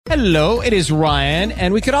Hello, it is Ryan,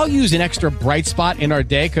 and we could all use an extra bright spot in our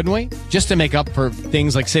day, couldn't we? Just to make up for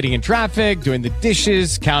things like sitting in traffic, doing the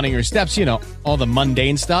dishes, counting your steps, you know, all the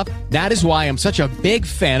mundane stuff. That is why I'm such a big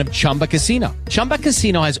fan of Chumba Casino. Chumba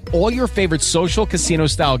Casino has all your favorite social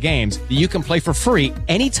casino-style games that you can play for free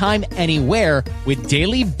anytime, anywhere with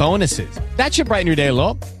daily bonuses. That should brighten your day a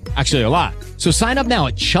little. Actually, a lot. So sign up now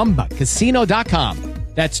at ChumbaCasino.com.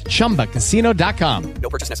 That's ChumbaCasino.com. No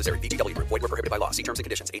purchase necessary. VGW Group. Void where prohibited by law. See terms and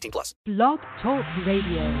conditions. 18+. Blog Talk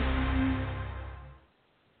Radio.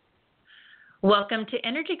 Welcome to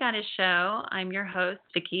Energy Goddess Show. I'm your host,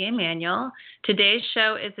 Vicki Emanuel. Today's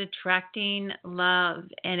show is Attracting Love.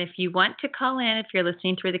 And if you want to call in, if you're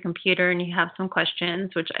listening through the computer and you have some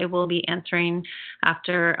questions, which I will be answering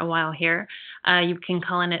after a while here, you can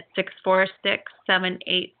call in at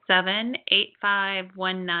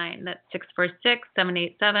 646-787-8519. That's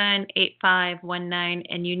 646-787-8519.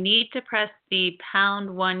 And you need to press the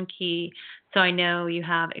 #1 key. So I know you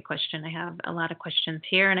have a question. I have a lot of questions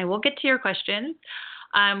here, and I will get to your questions.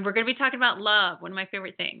 We're going to be talking about love, one of my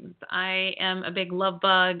favorite things. I am a big love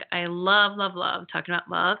bug. I love talking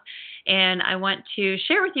about love. And I want to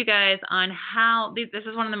share with you guys on how, this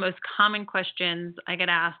is one of the most common questions I get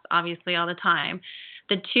asked, obviously, all the time.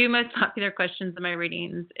 The two most popular questions in my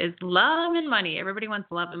readings is love and money. Everybody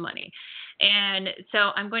wants love and money. And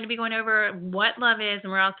so I'm going to be going over what love is,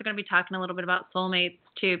 and we're also going to be talking a little bit about soulmates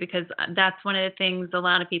too, because that's one of the things a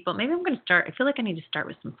lot of people, maybe I'm going to start, I feel like I need to start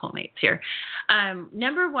with some soulmates here.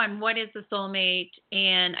 Number one, what is a soulmate?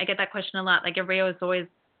 And I get that question a lot. Like everybody was always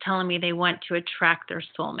telling me they want to attract their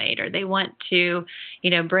soulmate, or they want to,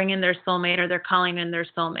 bring in their soulmate, or they're calling in their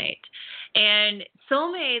soulmate. And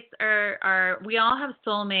soulmates we all have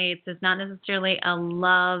soulmates. It's not necessarily a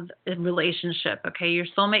love relationship, okay? Your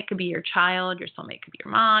soulmate could be your child, your soulmate could be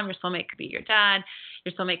your mom, your soulmate could be your dad,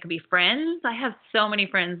 your soulmate could be friends. I have so many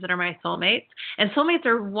friends that are my soulmates. And soulmates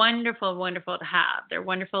are wonderful, wonderful to have. They're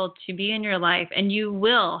wonderful to be in your life, and you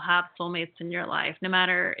will have soulmates in your life, no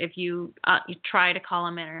matter if you try to call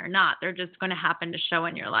them in or not. They're just going to happen to show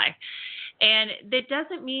in your life. And that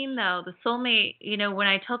doesn't mean, though, the soulmate, when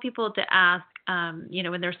I tell people to ask,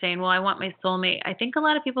 when they're saying, well, I want my soulmate, I think a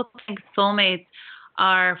lot of people think soulmates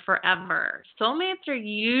are forever. Soulmates are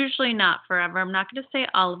usually not forever. I'm not going to say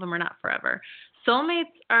all of them are not forever.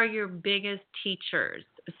 Soulmates are your biggest teachers.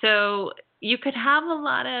 So you could have a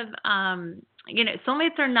lot of,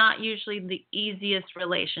 soulmates are not usually the easiest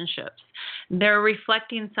relationships. They're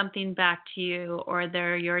reflecting something back to you, or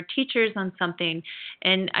they're your teachers on something.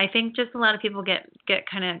 And I think just a lot of people get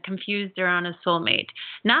kind of confused around a soulmate.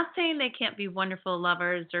 Not saying they can't be wonderful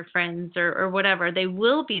lovers or friends or whatever. They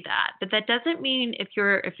will be that. But that doesn't mean if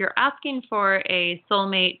you're asking for a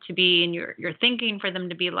soulmate to be, and you're thinking for them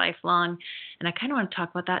to be lifelong. And I kind of want to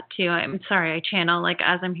talk about that too. I'm sorry, I channel, like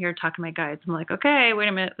as I'm here talking to my guides, I'm like, okay, wait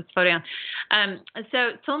a minute, let's slow down.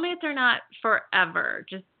 So soulmates are not forever.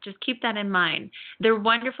 Just keep that in mind. They're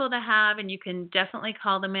wonderful to have, and you can definitely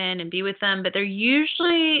call them in and be with them, but they're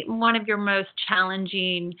usually one of your most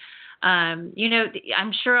challenging. I'm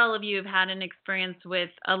sure all of you have had an experience with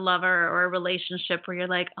a lover or a relationship where you're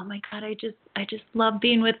like, oh my God, I just love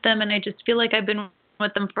being with them, and I just feel like I've been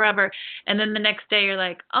with them forever. And then the next day you're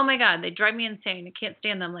like, oh my God, they drive me insane. I can't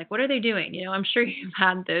stand them. Like, what are they doing? I'm sure you've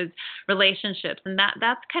had those relationships, and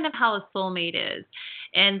that's kind of how a soulmate is.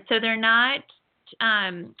 And so they're not,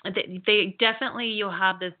 they definitely, you'll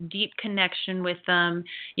have this deep connection with them.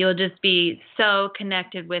 You'll just be so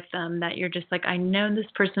connected with them that you're just like, I know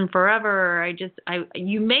this person forever. Or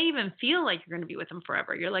you may even feel like you're going to be with them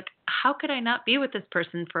forever. You're like, how could I not be with this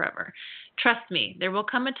person forever? Trust me, there will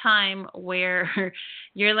come a time where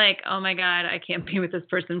you're like, oh my God, I can't be with this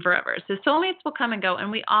person forever. So soulmates will come and go,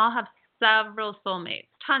 and we all have several soulmates,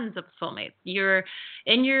 tons of soulmates. You're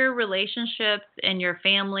in your relationships and your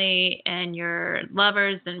family and your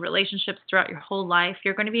lovers and relationships throughout your whole life.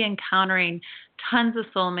 You're going to be encountering tons of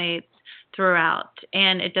soulmates throughout.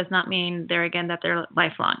 And it does not mean that they're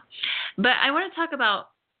lifelong. But I want to talk about,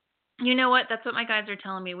 you know what? That's what my guides are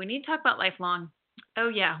telling me. We need to talk about lifelong. Oh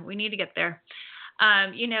yeah, we need to get there.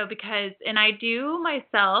 Because, and I do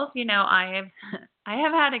myself, I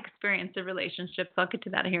have had experience of relationships. I'll get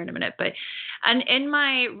to that here in a minute. But in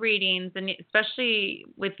my readings, and especially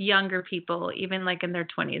with younger people, even like in their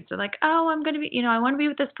 20s, they're like, oh, I'm going to be, I want to be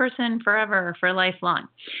with this person forever, for lifelong.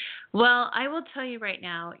 Well, I will tell you right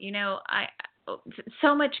now,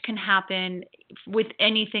 so much can happen with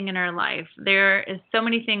anything in our life. There is so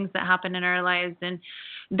many things that happen in our lives, and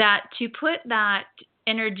that to put that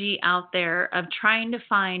energy out there of trying to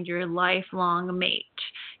find your lifelong mate,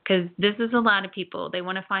 because this is a lot of people, they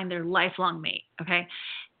want to find their lifelong mate, okay?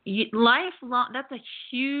 lifelong, that's a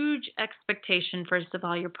huge expectation, first of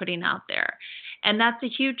all, you're putting out there. And that's a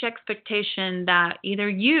huge expectation that either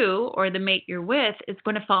you or the mate you're with is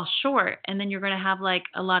going to fall short. And then you're going to have like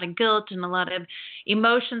a lot of guilt and a lot of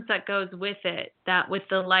emotions that goes with it, that with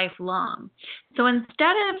the lifelong. So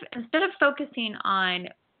instead of focusing on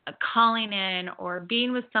calling in or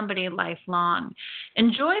being with somebody lifelong,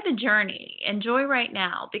 enjoy the journey, enjoy right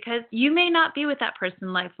now, because you may not be with that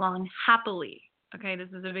person lifelong happily. Okay, this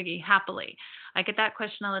is a biggie, happily. I get that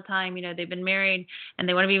question all the time. They've been married and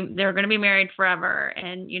they're going to be married forever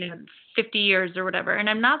and, 50 years or whatever. And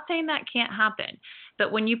I'm not saying that can't happen.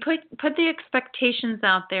 But when you put the expectations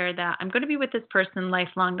out there that I'm going to be with this person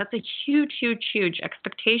lifelong, that's a huge, huge, huge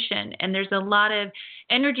expectation. And there's a lot of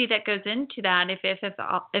energy that goes into that if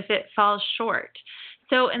it falls short.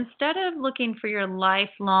 So instead of looking for your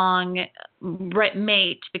lifelong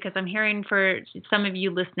mate, because I'm hearing for some of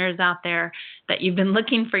you listeners out there that you've been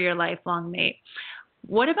looking for your lifelong mate,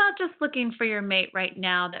 what about just looking for your mate right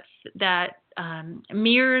now that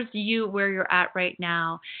mirrors you where you're at right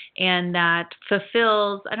now, and that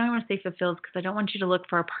fulfills, I don't want to say fulfills because I don't want you to look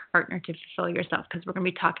for a partner to fulfill yourself, because we're going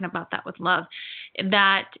to be talking about that with love,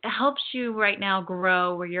 that helps you right now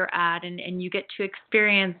grow where you're at, and you get to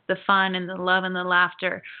experience the fun and the love and the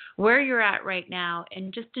laughter where you're at right now,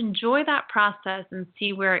 and just enjoy that process and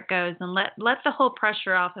see where it goes, and let the whole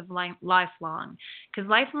pressure off of lifelong, because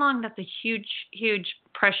lifelong, that's a huge, huge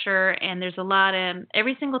pressure, and there's a lot of,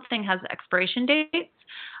 every single thing has expiration dates.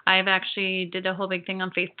 I've actually did a whole big thing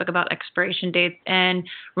on Facebook about expiration dates, and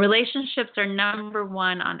relationships are number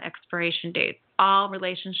one on expiration dates. All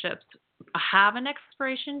relationships have an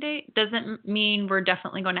expiration date. Doesn't mean we're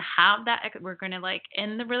definitely going to have that. We're going to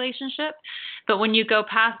end the relationship. But when you go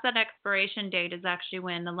past that expiration date is actually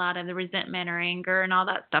when a lot of the resentment or anger and all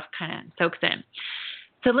that stuff kind of soaks in.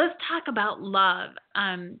 So let's talk about love.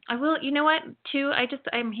 I will, you know what, too,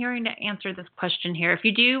 I'm hearing to answer this question here. If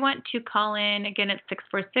you do want to call in, again, it's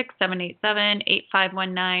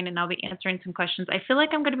 646-787-8519, and I'll be answering some questions. I feel like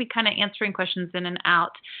I'm going to be kind of answering questions in and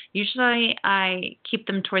out. Usually I keep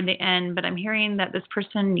them toward the end, but I'm hearing that this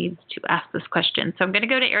person needs to ask this question. So I'm going to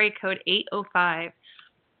go to area code 805.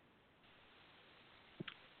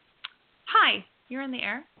 Hi, you're in the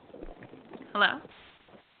air. Hello?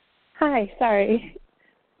 Hi, sorry.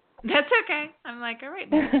 That's okay. I'm like, all right,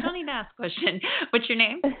 I don't need to ask a question. What's your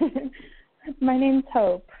name? My name's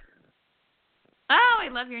Hope. Oh, I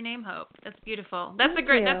love your name, Hope. That's beautiful. That's a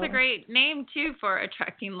great name too for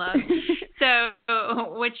attracting love. So,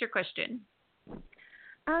 what's your question?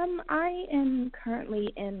 I am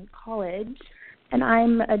currently in college, and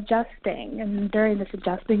I'm adjusting. And during this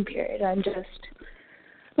adjusting period, I'm just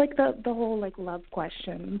the whole love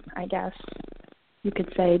question, I guess you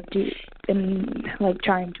could say,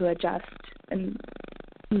 trying to adjust and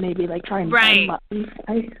maybe trying to find love.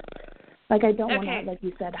 I don't want to, like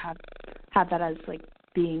you said, have that as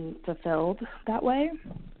being fulfilled that way.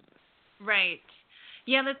 Right.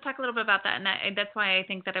 Yeah, let's talk a little bit about that. And that's why I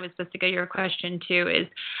think that I was supposed to get your question too, is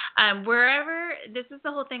wherever, this is the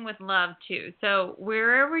whole thing with love too. So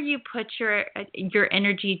wherever you put your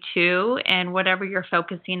energy to, and whatever you're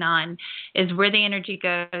focusing on is where the energy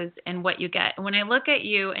goes and what you get. And when I look at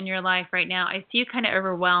you and your life right now, I see you kind of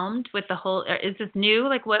overwhelmed with the whole, is this new?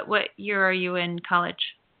 What year are you in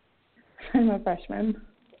college? I'm a freshman.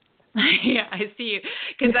 Yeah, I see you,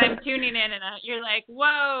 because I'm tuning in and you're like,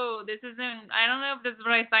 whoa, this isn't, I don't know if this is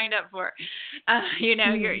what I signed up for.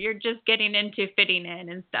 You're just getting into fitting in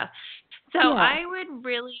and stuff. So yeah. I would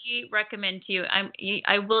really recommend to you,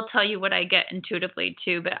 I will tell you what I get intuitively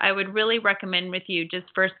too, but I would really recommend with you just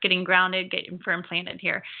first getting grounded, getting firm planted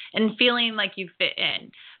here, and feeling like you fit in.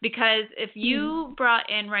 Because if you brought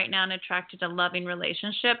in right now and attracted a loving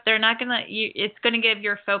relationship, they're not going to, it's going to give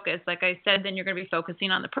your focus, like I said, then you're going to be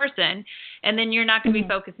focusing on the person, and then you're not going to be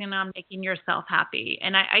focusing on making yourself happy.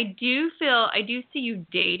 And I do see you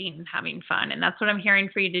dating and having fun, and that's what I'm hearing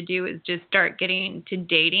for you to do, is just start getting to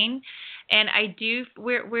dating. And I do,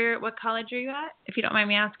 what college are you at, if you don't mind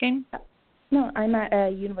me asking? No, I'm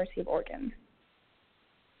at University of Oregon.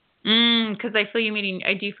 Because I do feel you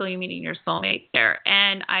meeting your soulmate there.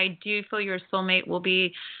 And I do feel your soulmate will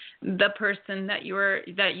be the person that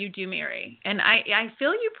you do marry. And I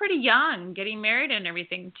feel you pretty young, getting married and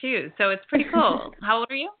everything too. So it's pretty cool. How old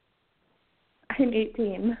are you? I'm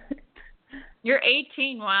 18. You're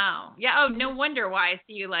 18. Wow. Yeah. Oh, no wonder why I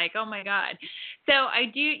see you oh my God. So I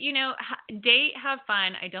do, date, have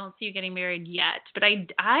fun. I don't see you getting married yet, but I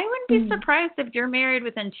wouldn't be surprised if you're married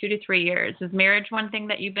within 2 to 3 years. Is marriage one thing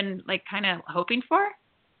that you've been kind of hoping for?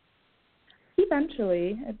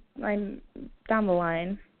 Eventually. I'm down the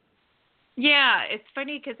line. Yeah, it's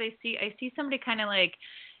funny because I see somebody kind of like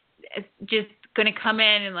it's just going to come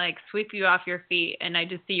in and like sweep you off your feet, and I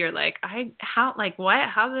just see you're like, how did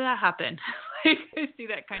that happen? Like, I see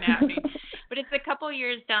that kind of happening, but it's a couple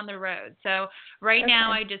years down the road. So right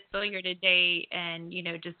now I just feel you're today, and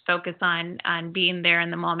just focus on being there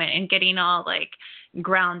in the moment and getting all like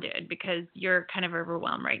grounded, because you're kind of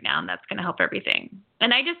overwhelmed right now, and that's going to help everything.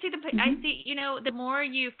 And I just see the more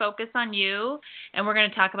you focus on you, and we're going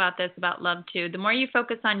to talk about this about love too, the more you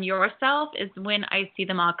focus on yourself is when I see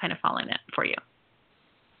them all kind of falling in for you.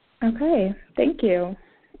 Okay. Thank you.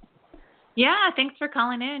 Yeah. Thanks for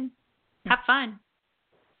calling in. Have fun.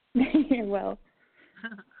 Well.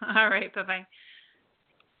 All right. Bye-bye.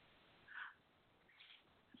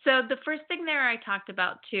 So the first thing there I talked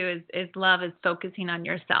about too is love is focusing on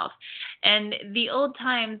yourself. And the old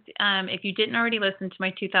times, if you didn't already listen to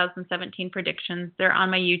my 2017 predictions, they're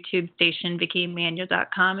on my YouTube station,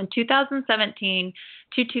 VickiEmanuel.com. And 2017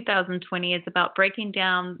 to 2020 is about breaking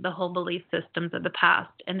down the whole belief systems of the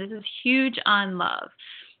past. And this is huge on love.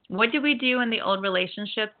 What did we do in the old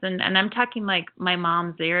relationships? And I'm talking like my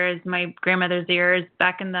mom's eras, my grandmother's eras,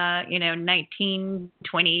 back in the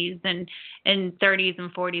 1920s and 30s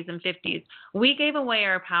and 40s and 50s. We gave away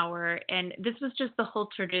our power, and this was just the whole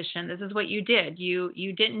tradition. This is what you did. You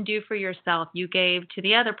didn't do for yourself. You gave to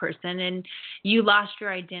the other person, and you lost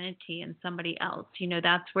your identity in somebody else.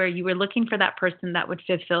 That's where you were looking for that person that would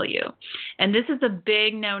fulfill you. And this is a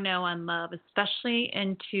big no-no on love, especially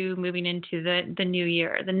into moving into the new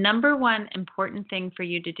year. The number one important thing for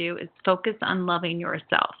you to do is focus on loving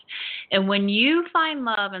yourself. And when you find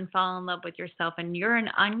love and fall in love with yourself, and you're in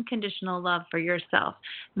unconditional love for yourself,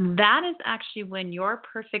 that is actually when your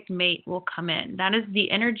perfect mate will come in. That is the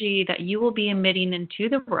energy that you will be emitting into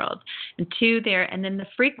the world, and then the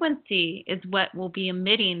frequency is what will be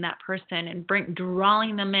emitting that person and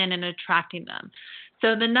drawing them in and attracting them.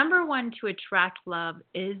 So the number one to attract love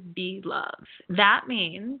is be love. That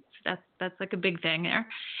means that's like a big thing there.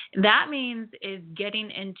 That means is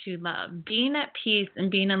getting into love, being at peace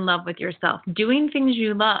and being in love with yourself, doing things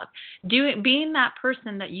you love, being that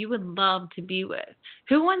person that you would love to be with.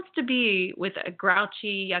 Who wants to be with a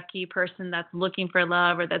grouchy, yucky person that's looking for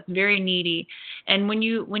love or that's very needy? And when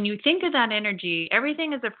you think of that energy,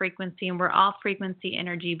 everything is a frequency, and we're all frequency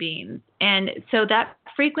energy beings. And so that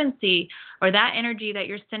frequency or that energy that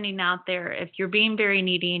you're sending out there, if you're being very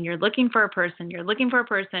needy and you're looking for a person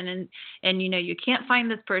and you can't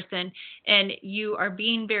find this person and you are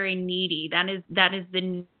being very needy, that is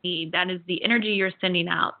the need, that is the energy you're sending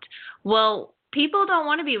out. Well, people don't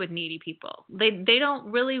want to be with needy people. They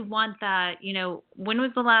don't really want that. When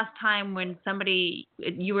was the last time when somebody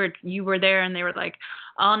you were there and they were like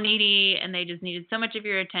all needy and they just needed so much of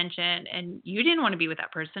your attention and you didn't want to be with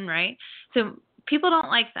that person, right? So people don't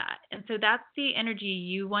like that. And so that's the energy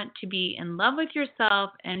you want to be in love with yourself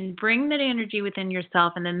and bring that energy within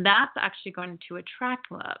yourself. And then that's actually going to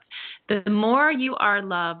attract love. The more you are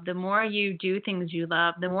loved, the more you do things you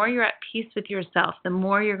love, the more you're at peace with yourself, the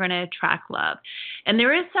more you're going to attract love. And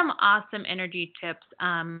there is some awesome energy tips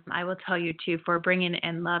I will tell you too for bringing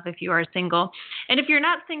in love if you are single. And if you're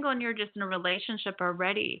not single and you're just in a relationship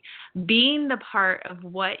already, being the part of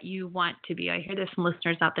what you want to be. I hear this from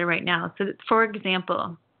listeners out there right now. So for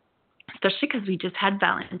example, especially because we just had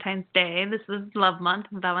Valentine's Day. This is Love Month,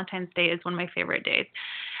 and Valentine's Day is one of my favorite days.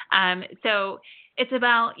 So it's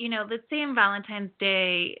about, let's say in Valentine's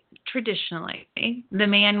Day, traditionally, the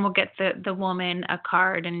man will get the woman a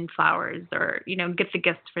card and flowers, or, get the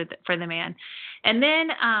gifts for the man. And then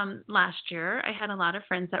last year, I had a lot of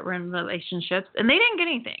friends that were in relationships, and they didn't get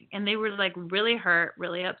anything. And they were like really hurt,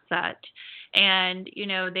 really upset. And,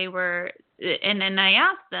 they were, and then I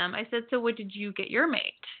asked them, I said, so what did you get your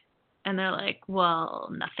mate? And they're like, well,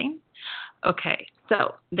 nothing. Okay.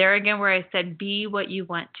 So there again, where I said, be what you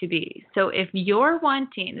want to be. So if you're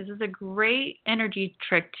wanting, this is a great energy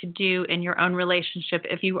trick to do in your own relationship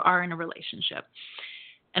if you are in a relationship.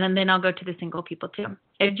 And then I'll go to the single people too.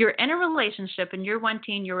 If you're in a relationship and you're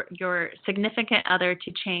wanting your significant other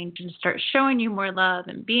to change and start showing you more love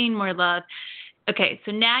and being more love, okay,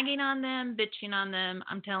 so nagging on them, bitching on them,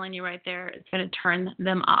 I'm telling you right there, it's going to turn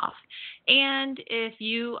them off. And if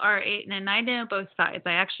you are, and I know both sides,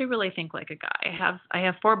 I actually really think like a guy. I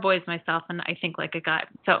have 4 boys myself, and I think like a guy.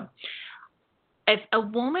 So if a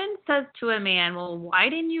woman says to a man, well, why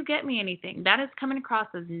didn't you get me anything? That is coming across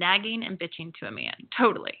as nagging and bitching to a man.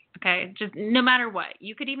 Totally. Okay. Just no matter what.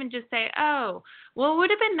 You could even just say, oh, well, it would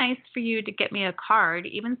have been nice for you to get me a card.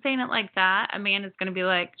 Even saying it like that, a man is going to be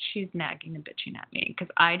like, she's nagging and bitching at me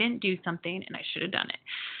because I didn't do something and I should have done it.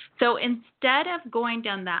 So instead of going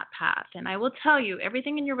down that path, and I will tell you,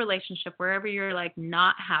 everything in your relationship, wherever you're like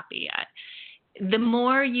not happy at, the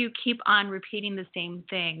more you keep on repeating the same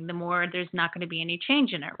thing, the more there's not going to be any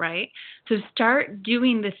change in it, right? So start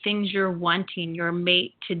doing the things you're wanting your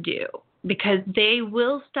mate to do, because they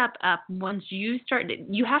will step up once you start.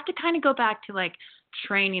 You have to kind of go back to like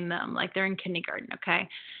training them like they're in kindergarten, okay?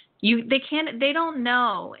 They don't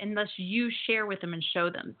know unless you share with them and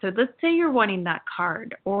show them. So let's say you're wanting that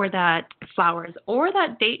card or that flowers or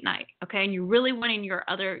that date night, okay? And you're really wanting your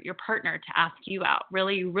partner to ask you out,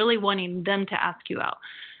 really wanting them to ask you out.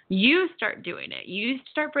 You start doing it. You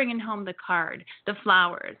start bringing home the card, the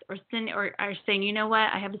flowers, or saying, you know what,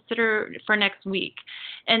 I have a sitter for next week,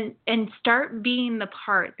 and start being the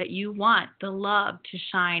part that you want the love to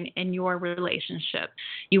shine in your relationship.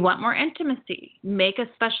 You want more intimacy. Make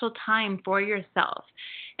a special time for yourself.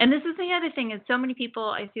 And this is the other thing: is so many people,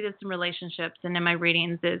 I see this in relationships and in my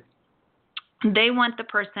readings, is they want the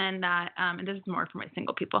person that, and this is more for my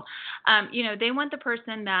single people, they want the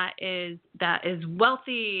person that is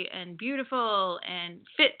wealthy and beautiful and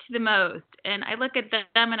fit to the most. And I look at them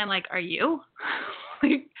and I'm like, are you?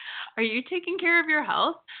 Like, are you taking care of your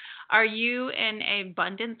health? Are you in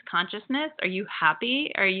abundance consciousness? Are you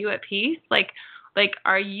happy? Are you at peace? Like,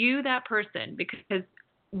 are you that person? Because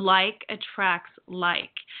like attracts like,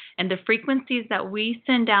 and the frequencies that we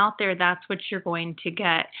send out there, that's what you're going to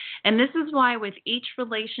get. And this is why with each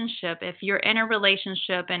relationship, if you're in a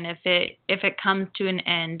relationship and if it comes to an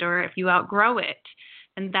end or if you outgrow it,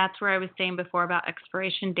 and that's where I was saying before about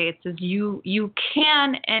expiration dates, is you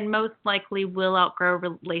can and most likely will outgrow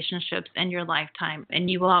relationships in your lifetime,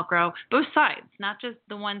 and you will outgrow both sides, not just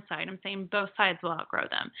the one side. I'm saying both sides will outgrow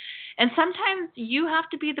them. And sometimes you have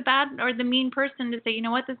to be the bad or the mean person to say, you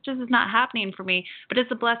know what, this just is not happening for me, but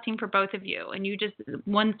it's a blessing for both of you. And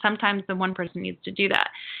sometimes the one person needs to do that.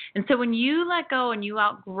 And so when you let go and you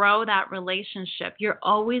outgrow that relationship, you're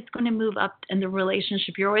always going to move up in the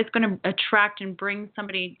relationship. You're always going to attract and bring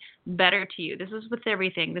somebody better to you. This is with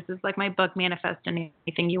everything. This is like my book, Manifest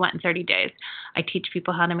Anything You Want in 30 Days. I teach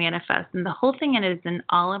people how to manifest. And the whole thing is in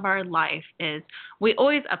all of our life is we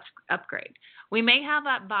always upgrade. We may have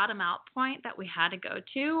that bottom out point that we had to go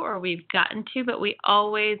to or we've gotten to, but we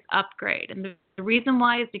always upgrade. And the reason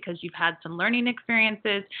why is because you've had some learning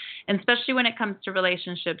experiences, and especially when it comes to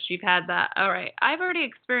relationships, you've had that, all right, I've already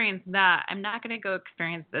experienced that. I'm not going to go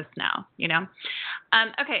experience this now,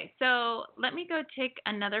 Okay, so let me go take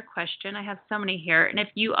another question. I have so many here. And if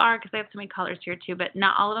you are, because I have so many callers here too, but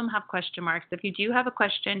not all of them have question marks. If you do have a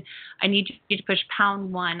question, I need you to push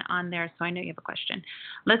 #1 on there so I know you have a question.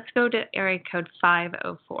 Let's go to area code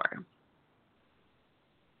 504.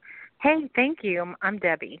 Hey, thank you. I'm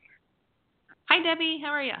Debbie. Hi, Debbie.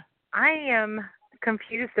 How are you? I am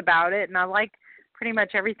confused about it, and I like pretty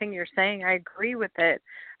much everything you're saying. I agree with it.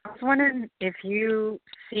 I was wondering if you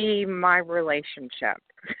see my relationship.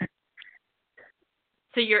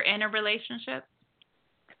 So you're in a relationship?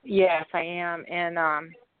 Yes, I am. And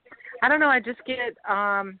I don't know, I just get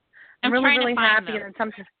I'm really happy and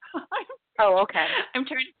sometimes. Oh, okay. I'm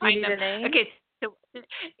trying to find you need them. a name? Okay, so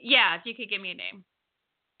yeah, if you could give me a name.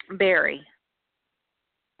 Barry.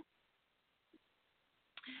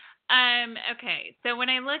 Okay, so when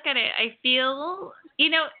I look at it, I feel,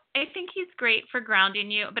 I think he's great for grounding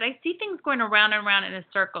you, but I see things going around and around in a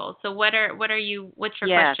circle. So what's your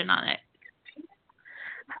question on it?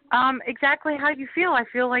 Exactly how you feel. I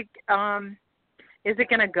feel like, is it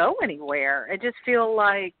going to go anywhere? I just feel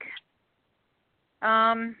like,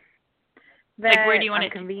 that like where do you want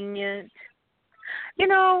it? Convenient.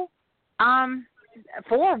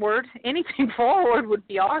 Forward. Anything forward would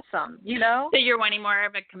be awesome, So you're wanting more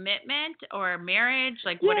of a commitment or marriage?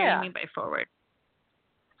 Like, what do you mean by forward?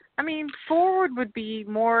 I mean, forward would be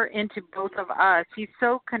more into both of us. He's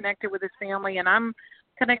so connected with his family, and I'm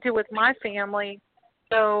connected with my family.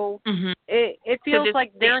 So it feels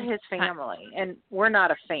like they're his family, and we're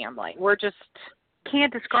not a family. We're just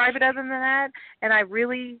can't describe it other than that, and I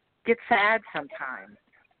really get sad sometimes.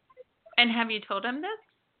 And have you told him this?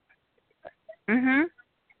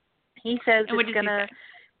 He says and it's gonna.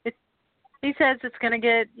 He says it's gonna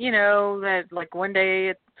get. That like one day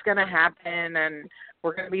it's gonna happen, and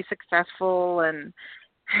we're gonna be successful. And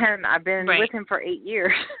I've been with him for 8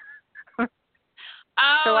 years.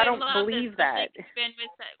 So I don't believe that.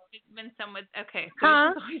 You've been someone. Okay, so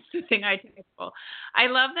this is always the thing I tell people. I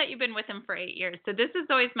love that you've been with him for 8 years. So this is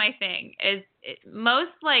always my thing.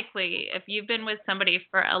 Most likely, if you've been with somebody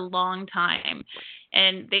for a long time,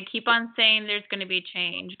 and they keep on saying there's going to be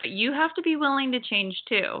change, but you have to be willing to change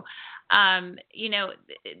too. You know,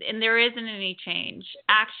 and there isn't any change.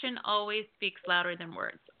 Action always speaks louder than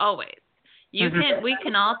words. Always. We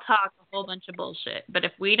can all talk a whole bunch of bullshit, but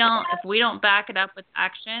if we don't back it up with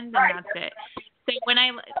action, then that's it. So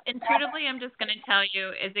intuitively, I'm just going to tell you,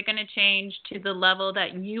 is it going to change to the level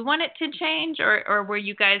that you want it to change, or where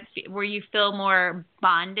you feel more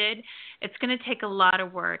bonded? It's going to take a lot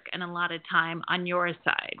of work and a lot of time on your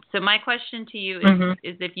side. So my question to you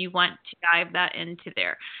is if you want to dive that into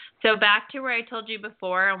there. So back to where I told you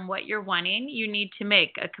before on what you're wanting, you need to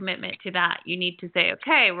make a commitment to that. You need to say,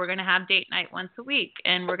 okay, we're going to have date night once a week,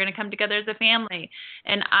 and we're going to come together as a family,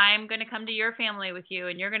 and I'm going to come to your family with you,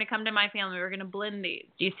 and you're going to come to my family. We're going to blend these.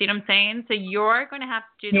 Do you see what I'm saying? So you're going to have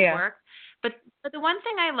to do the work. But the one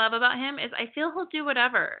thing I love about him is I feel he'll do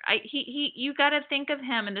whatever. You got to think of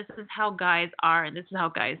him, and this is how guys are, and this is how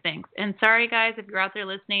guys think. And sorry, guys, if you're out there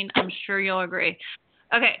listening, I'm sure you'll agree.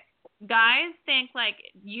 Okay. Guys think like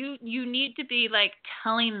you need to be like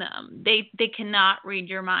telling them they cannot read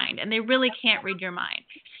your mind, and they really can't read your mind.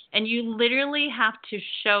 And you literally have to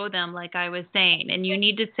show them, like I was saying, and you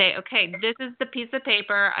need to say, okay, this is the piece of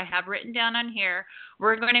paper I have written down on here.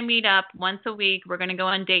 We're going to meet up once a week. We're going to go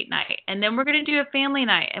on date night, and then we're going to do a family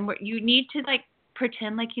night. And you need to like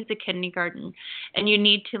pretend like he's a kindergarten, and you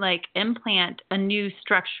need to like implant a new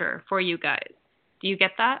structure for you guys. Do you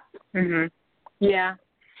get that? Yeah.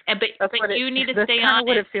 But you need to stay on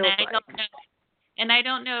it. And I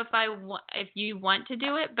don't know if you want to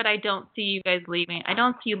do it, but I don't see you guys leaving. I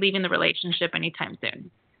don't see you leaving the relationship anytime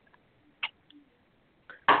soon.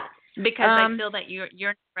 Because I feel that you're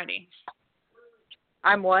not ready.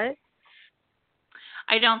 I'm what?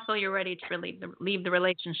 I don't feel you're ready to leave the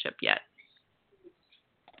relationship yet.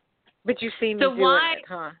 But you seem to do it,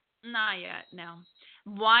 huh? Not yet, no.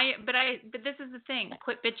 Why? But this is the thing.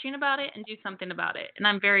 Quit bitching about it and do something about it. And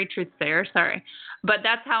I'm very truth-sayer, sorry, but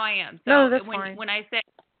that's how I am. So no, that's fine. When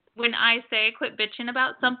I say quit bitching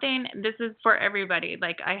about something, this is for everybody.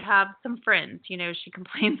 Like I have some friends, you know, she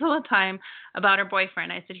complains all the time about her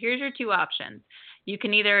boyfriend. I said, here's your two options. You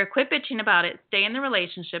can either quit bitching about it, stay in the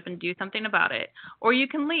relationship and do something about it, or you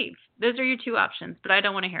can leave. Those are your two options, but I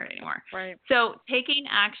don't want to hear it anymore. Right. So taking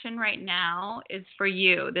action right now is for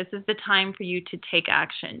you. This is the time for you to take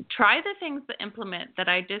action. Try the things to implement that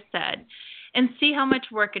I just said and see how much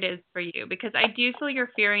work it is for you, because I do feel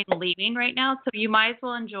you're fearing leaving right now, so you might as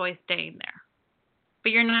well enjoy staying there.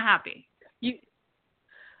 But you're not happy. You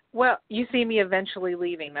see me eventually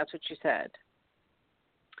leaving. That's what you said.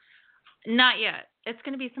 Not yet. It's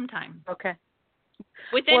going to be some time. Okay.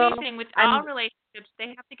 With anything, with all relationships, they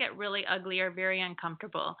have to get really ugly or very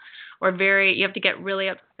uncomfortable, or you have to get really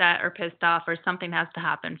upset or pissed off, or something has to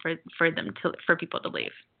happen for people to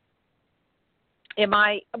leave.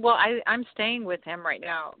 I'm staying with him right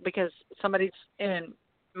now because somebody's in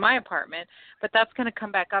my apartment, but that's going to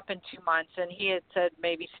come back up in 2 months, and he had said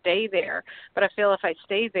maybe stay there, but I feel if I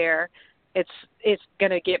stay there, it's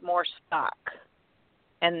going to get more stuck.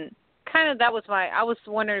 And kind of that was I was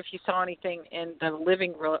wondering if you saw anything in the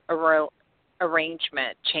living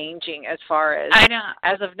arrangement changing as far as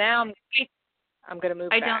as of now. I'm going to move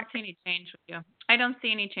back. I don't see any change with you. I don't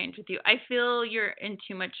see any change with you. I feel you're in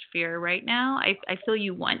too much fear right now. I feel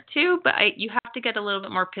you want to, but you have to get a little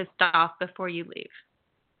bit more pissed off before you leave.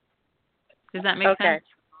 Does that make sense?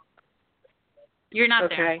 You're not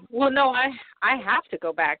there. Okay. Well, no, I have to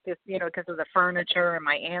go back just, because of the furniture and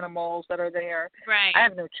my animals that are there. Right. I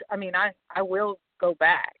have I will go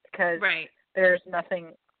back because there's nothing.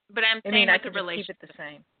 But I'm saying I with could the relationship. keep it the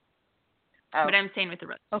same. Oh. But I'm saying with the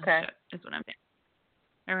relationship is what I'm saying.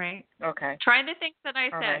 All right. Okay. Try the things that I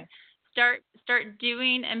said. Right. Start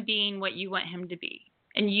doing and being what you want him to be.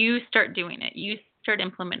 And you start doing it. You start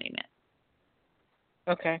implementing it.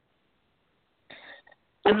 Okay.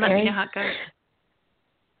 And let me know how it goes.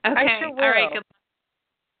 Okay. I sure will. All right. Good.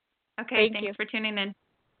 Okay. Thank you for tuning in.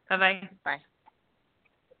 Bye-bye. Bye.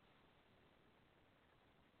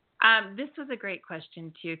 This was a great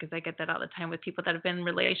question, too, because I get that all the time with people that have been in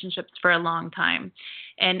relationships for a long time.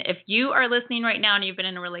 And if you are listening right now and you've been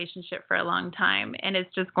in a relationship for a long time and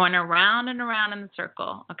it's just going around and around in the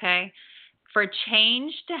circle, okay, for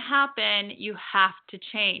change to happen, you have to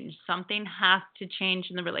change. Something has to change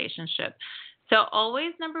in the relationship. So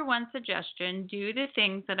always, number one suggestion, do the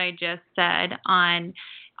things that I just said on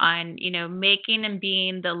making and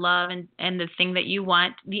being the love and the thing that you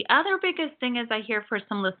want. The other biggest thing is I hear for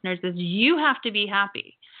some listeners is you have to be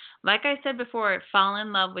happy. Like I said before, fall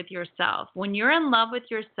in love with yourself. When you're in love with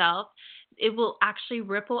yourself, it will actually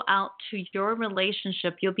ripple out to your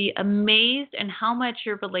relationship. You'll be amazed in how much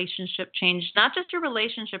your relationship changed, not just your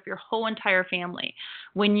relationship, your whole entire family.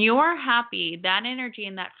 When you're happy, that energy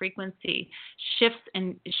and that frequency shifts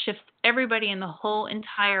everybody in the whole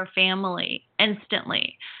entire family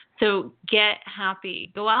instantly. So get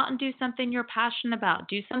happy. Go out and do something you're passionate about.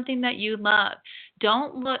 Do something that you love.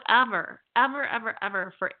 Don't look ever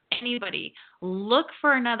for anybody. Look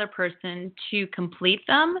for another person to complete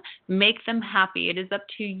them, make them happy. It is up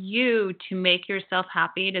to you to make yourself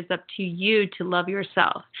happy. It is up to you to love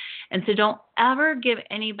yourself. And so don't ever give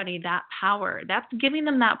anybody that power. That's giving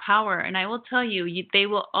them that power. And I will tell you, they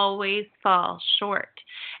will always fall short.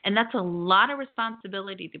 And that's a lot of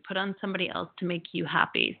responsibility to put on somebody else to make you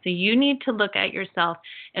happy. So you need to look at yourself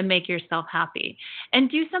and make yourself happy.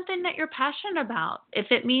 And do something that you're passionate about.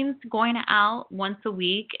 If it means going out once a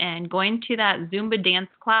week and going to that Zumba dance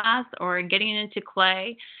class or getting into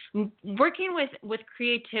clay, working with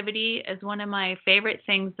creativity is one of my favorite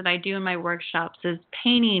things that I do in my workshops is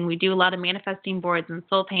painting. We do a lot of manifesting boards and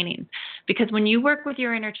soul paintings, because when you work with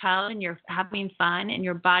your inner child and you're having fun and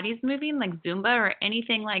your body's moving like Zumba or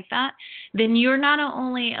anything like that, then you're not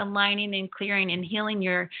only aligning and clearing and healing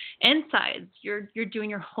your insides, you're doing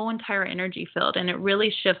your whole entire energy field, and it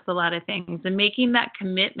really shifts a lot of things and making that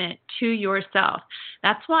commitment to yourself.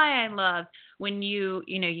 That's why I love when you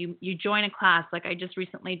join a class, like I just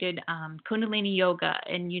recently did Kundalini yoga,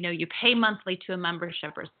 and you pay monthly to a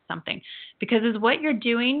membership or something, because what you're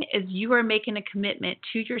doing is you are making a commitment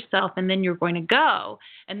to yourself, and then you're going to go,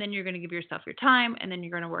 and then you're going to give yourself your time, and then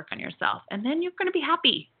you're going to work on yourself, and then you're going to be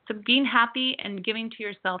happy. So being happy and giving to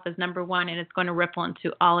yourself is number one, and it's going to ripple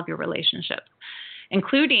into all of your relationships,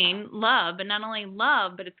 including love, but not only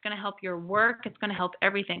love, but it's going to help your work. It's going to help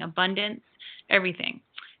everything, abundance, everything.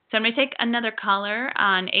 So I'm going to take another caller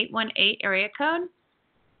on 818 area code.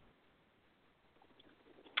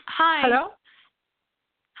 Hi. Hello?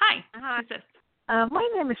 Hi. Who's this? My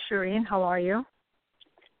name is Shireen. How are you?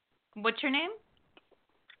 What's your name?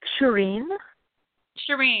 Shireen.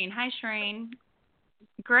 Shireen. Hi, Shireen.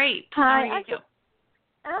 Great. Hi. How are you?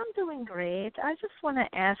 I'm doing great. I just want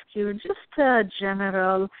to ask you just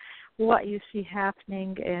general what you see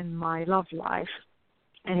happening in my love life.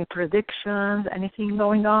 Any predictions? Anything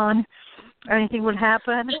going on? Anything will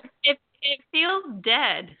happen? It feels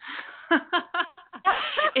dead.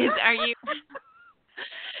 Are you?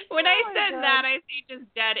 When I said that, I see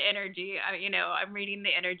just dead energy. I'm reading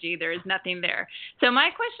the energy. There is nothing there. So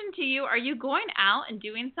my question to you: are you going out and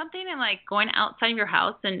doing something, and like going outside of your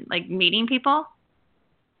house and like meeting people?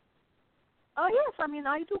 Oh yes,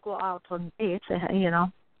 I do go out on dates.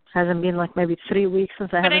 Hasn't been like maybe 3 weeks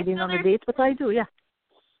since I haven't been on a date, but I do, yeah.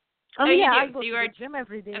 I go to the gym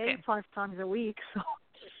every day, 5 times a week. So.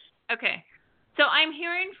 Okay. So I'm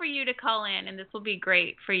hearing for you to call in, and this will be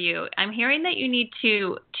great for you. I'm hearing that you need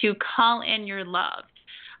to call in your love.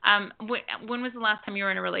 When was the last time you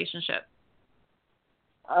were in a relationship?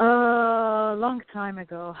 A long time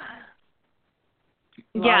ago.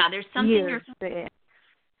 Yeah, there's something years.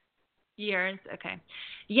 Years, okay.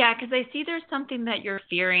 Yeah, because I see there's something that you're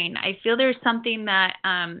fearing. I feel there's something that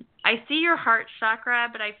I see your heart chakra,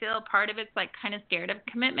 but I feel part of it's like kind of scared of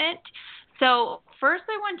commitment. So first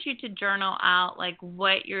I want you to journal out like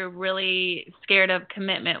what you're really scared of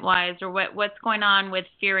commitment-wise, or what's going on with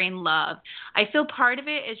fearing love. I feel part of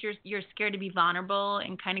it is you're scared to be vulnerable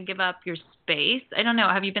and kind of give up your space. I don't know.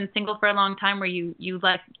 Have you been single for a long time where you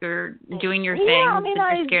you're doing your thing? Yeah,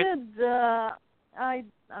 I did. I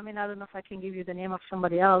don't know if I can give you the name of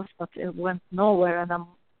somebody else, but it went nowhere, and I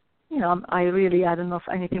don't know if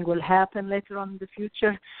anything will happen later on in the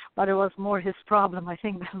future, but it was more his problem, I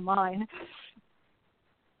think, than mine.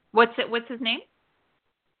 What's his name?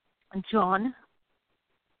 John.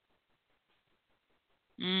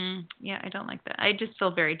 Yeah, I don't like that. I just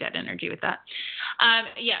feel very dead energy with that.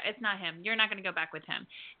 Yeah, it's not him. You're not going to go back with him.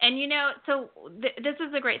 And, so this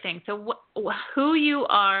is a great thing. So who you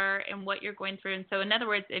are and what you're going through. And so, in other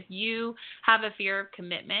words, if you have a fear of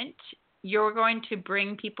commitment, you're going to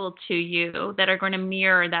bring people to you that are going to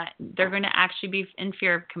mirror that. They're going to actually be in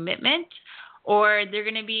fear of commitment, or they're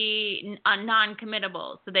going to be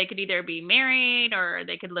non-committable. So they could either be married or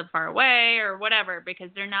they could live far away or whatever,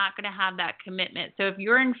 because they're not going to have that commitment. So if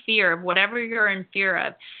you're in fear of whatever you're in fear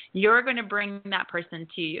of, you're going to bring that person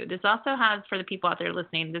to you. This also has, for the people out there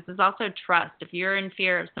listening, this is also trust. If you're in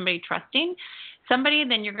fear of somebody trusting somebody,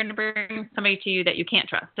 then you're going to bring somebody to you that you can't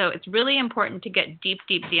trust. So it's really important to get deep,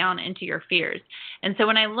 deep down into your fears. And so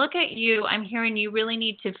when I look at you, I'm hearing you really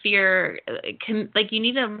need to fear, like you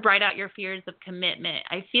need to write out your fears of commitment.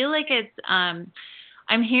 I feel like it's,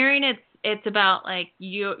 I'm hearing it's about like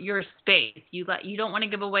your space. You don't want to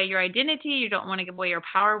give away your identity. You don't want to give away your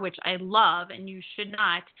power, which I love, and you should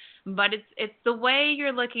not. But it's the way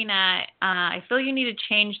you're looking at. I feel you need to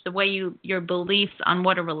change the way your beliefs on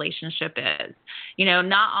what a relationship is.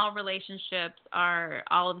 Not all relationships are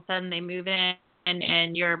all of a sudden they move in.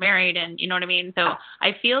 And you're married, and you know what I mean? So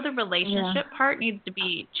I feel the relationship part needs to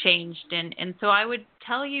be changed. And so I would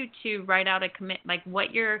tell you to write out a like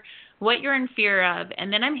what you're in fear of.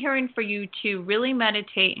 And then I'm hearing for you to really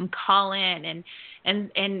meditate and call in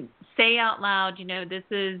and say out loud, this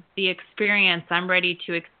is the experience I'm ready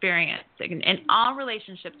to experience. And all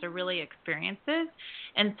relationships are really experiences.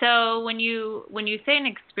 And so when you say an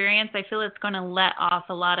experience, I feel it's going to let off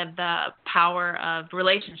a lot of the power of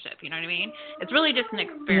relationship. You know what I mean? It's really just an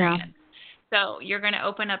experience. Yeah. So you're going to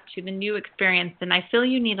open up to the new experience. And I feel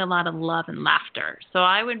you need a lot of love and laughter. So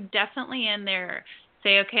I would definitely in there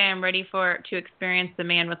say, okay, I'm ready to experience the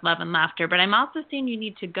man with love and laughter. But I'm also seeing you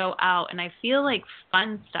need to go out, and I feel like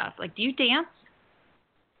fun stuff. Like, do you dance?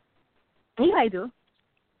 Yeah, I do.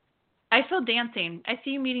 I feel dancing. I see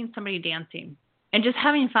you meeting somebody dancing and just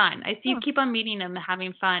having fun. I see you keep on meeting them,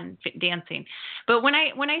 having fun dancing. But when I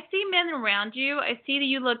see men around you, I see that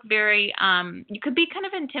you look very, you could be kind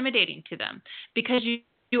of intimidating to them because you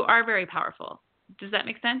are very powerful. Does that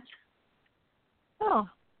make sense? Oh,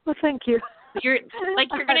 well, thank you. You're just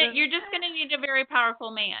gonna need a very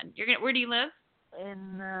powerful man. Where do you live?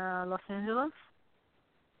 In Los Angeles.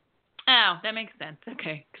 Oh, that makes sense.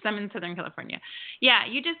 Okay, because I'm in Southern California. Yeah,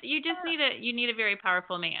 you just need a very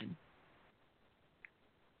powerful man.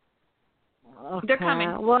 Okay. They're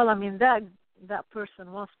coming. Well, I mean that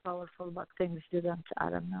person was powerful, but things didn't. I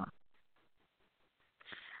don't know.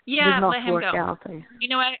 Yeah, let him go. Out. You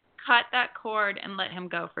know what? Cut that cord and let him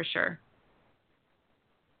go for sure.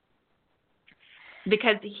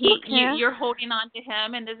 Because you're holding on to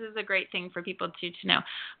him, and this is a great thing for people to know.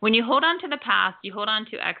 When you hold on to the past, you hold on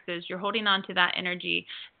to exes, you're holding on to that energy,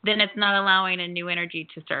 then it's not allowing a new energy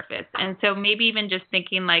to surface. And so maybe even just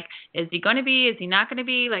thinking like, is he going to be? Is he not going to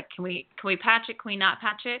be? Like, can we patch it? Can we not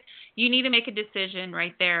patch it? You need to make a decision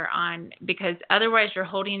right there because otherwise you're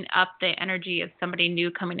holding up the energy of somebody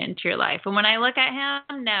new coming into your life. And when I look at him,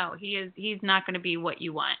 no, he's not going to be what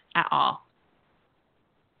you want at all.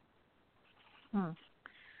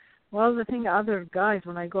 Well, the thing, other guys,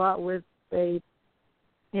 when I go out with, then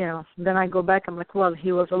I go back, I'm like, well,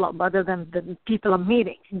 he was a lot better than the people I'm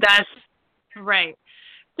meeting. That's right.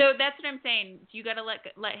 So that's what I'm saying. You got to let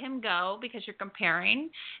him go because you're comparing,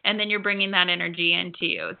 and then you're bringing that energy into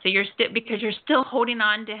you. So because you're still holding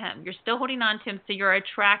on to him. You're still holding on to him, so you're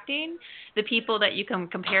attracting the people that you can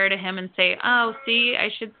compare to him and say, oh, see, I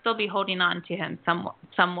should still be holding on to him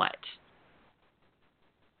somewhat.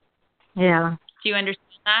 Yeah. Do you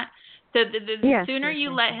understand that? So the sooner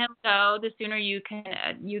you let him go, the sooner you can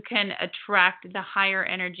attract the higher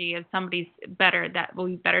energy of somebody's that will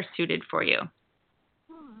be better suited for you.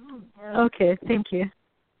 Okay, thank you.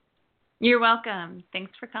 You're welcome.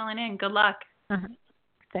 Thanks for calling in. Good luck.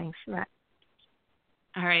 Thanks. Bye.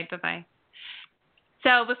 All right. Bye-bye.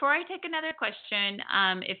 So before I take another question,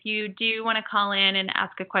 if you do want to call in and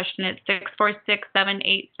ask a question, it's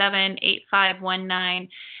 646-787-8519.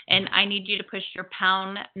 And I need you to push your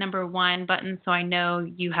 #1 button so I know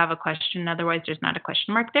you have a question. Otherwise, there's not a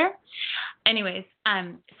question mark there. Anyways,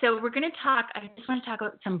 so we're going to I just want to talk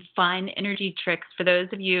about some fun energy tricks for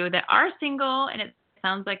those of you that are single, and it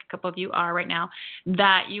sounds like a couple of you are right now,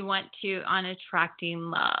 that you want to on attracting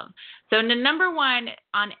love. So the #1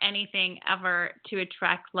 on anything ever to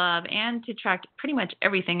attract love and to attract pretty much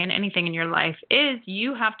everything and anything in your life is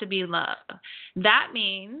you have to be love. That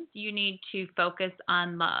means you need to focus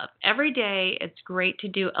on love. Every day it's great to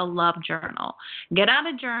do a love journal. Get out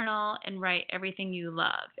a journal and write everything you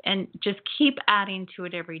love and just keep adding to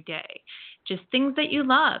it every day. Just things that you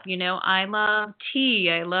love. I love tea.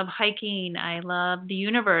 I love hiking. I love the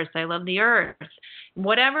universe. I love the earth.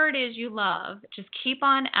 Whatever it is you love, just keep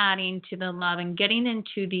on adding to the love and getting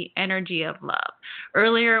into the energy of love.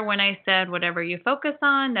 Earlier when I said whatever you focus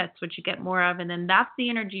on, that's what you get more of, and then that's the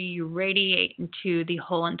energy you radiate into the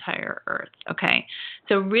whole entire earth, okay?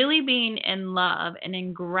 So really being in love and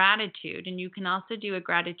in gratitude, and you can also do a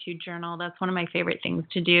gratitude journal. That's one of my favorite things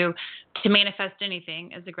to do to manifest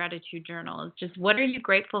anything is a gratitude journal. It's just what are you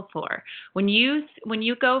grateful for? When you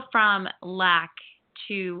go from lack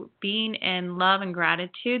to being in love and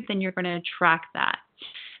gratitude, then you're going to attract that.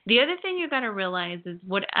 The other thing you got to realize is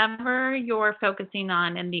whatever you're focusing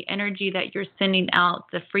on and the energy that you're sending out,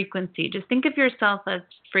 the frequency, just think of yourself as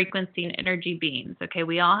frequency and energy beings. Okay,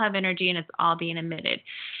 we all have energy and it's all being emitted.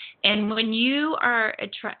 And when you are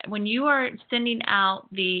sending out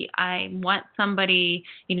the I want somebody,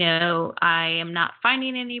 I am not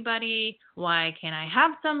finding anybody, why can't I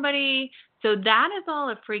have somebody? So that is all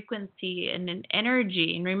a frequency and an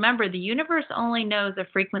energy. And remember, the universe only knows a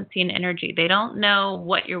frequency and energy. They don't know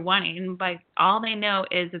what you're wanting. All they know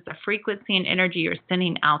is it's a frequency and energy you're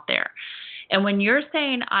sending out there. And when you're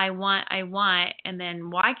saying, I want, and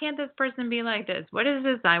then why can't this person be like this? What is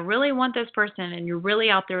this? I really want this person. And you're really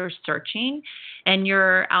out there searching and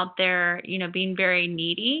you're out there, being very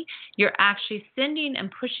needy. You're actually sending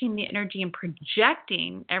and pushing the energy and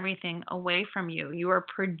projecting everything away from you. You are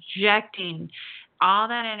projecting all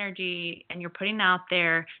that energy and you're putting out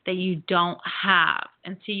there that you don't have.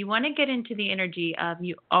 And so you want to get into the energy of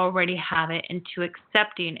you already have it, into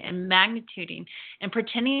accepting and magnituding and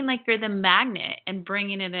pretending like you're the magnet and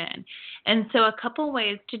bringing it in. And so a couple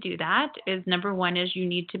ways to do that is, number one is you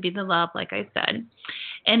need to be the love, like I said.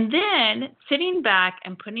 And then sitting back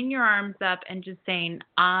and putting your arms up and just saying,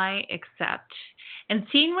 I accept. And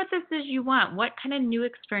seeing what this is you want. What kind of new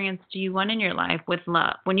experience do you want in your life with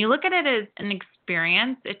love? When you look at it as an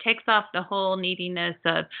experience, it takes off the whole neediness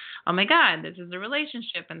of, oh my God, this is a relationship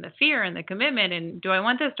and the fear and the commitment and do I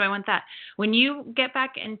want this? Do I want that? When you get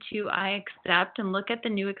back into I accept and look at the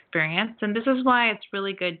new experience, and this is why it's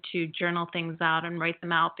really good to journal things out and write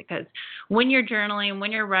them out, because when you're journaling,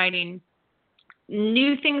 when you're writing,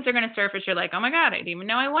 new things are going to surface. You're like, oh my God, I didn't even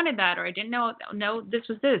know I wanted that, or I didn't know this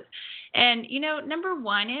was this. And, number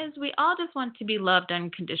one is we all just want to be loved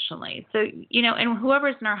unconditionally. So, and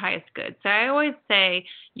whoever's in our highest good. So I always say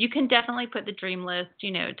you can definitely put the dream list,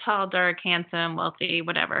 tall, dark, handsome, wealthy,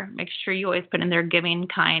 whatever. Make sure you always put in there giving,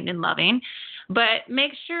 kind, and loving. But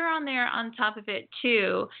make sure on there, on top of it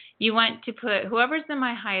too, you want to put whoever's in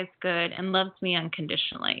my highest good and loves me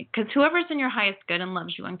unconditionally. Because whoever's in your highest good and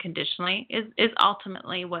loves you unconditionally is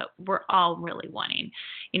ultimately what we're all really wanting.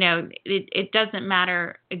 It doesn't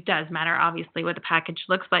matter. It does matter, obviously, what the package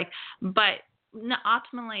looks like. But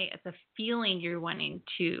ultimately, it's a feeling you're wanting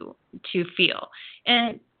to feel.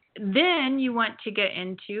 And then you want to get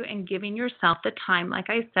into and giving yourself the time, like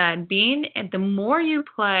I said, the more you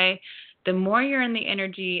play, the more you're in the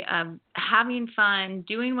energy of having fun,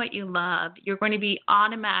 doing what you love, you're going to be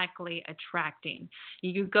automatically attracting.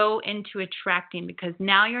 You go into attracting because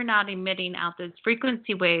now you're not emitting out those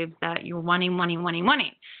frequency waves that you're wanting.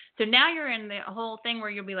 So now you're in the whole thing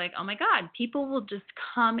where you'll be like, oh my God, people will just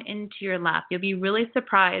come into your lap. You'll be really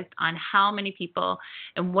surprised on how many people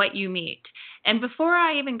and what you meet. And before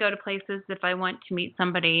I even go to places, if I want to meet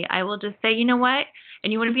somebody, I will just say, you know what?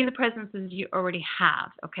 And you want to be in the presences you already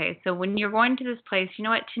have. Okay. So when you're going to this place, you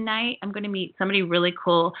know what? Tonight I'm going to meet somebody really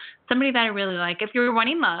cool, somebody that I really like. If you're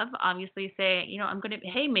wanting love, obviously say,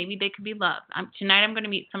 hey, maybe they could be love. Tonight I'm going to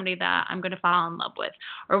meet somebody that I'm going to fall in love with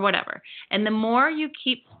or whatever. And the more you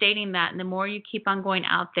keep stating that and the more you keep on going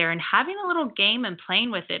out there and having a little game and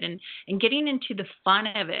playing with it and getting into the fun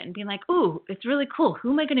of it and being like, ooh, it's really cool.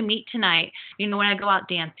 Who am I going to meet tonight? When I go out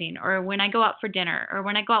dancing or when I go out for dinner or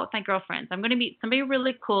when I go out with my girlfriends, I'm going to meet somebody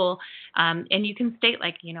really cool. And you can state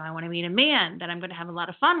like, I want to meet a man that I'm going to have a lot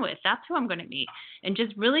of fun with. That's who I'm going to meet. And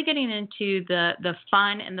just really getting into the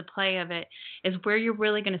fun and the play of it is where you're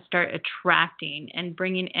really going to start attracting and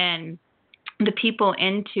bringing in the people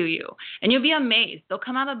into you. And you'll be amazed. They'll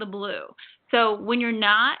come out of the blue. So when you're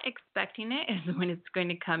not expecting it is when it's going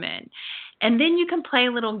to come in. And then you can play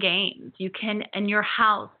little games. You can, in your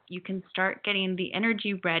house, you can start getting the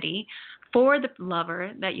energy ready for the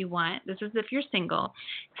lover that you want. This is if you're single.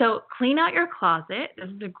 So clean out your closet. This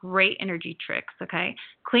is a great energy tricks, okay?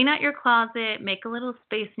 Clean out your closet, make a little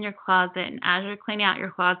space in your closet, and as you're cleaning out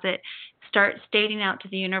your closet, start stating out to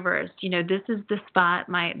the universe, this is the spot,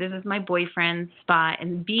 this is my boyfriend's spot,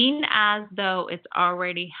 and being as though it's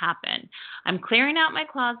already happened. I'm clearing out my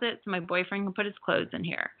closet so my boyfriend can put his clothes in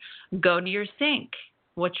here. Go to your sink.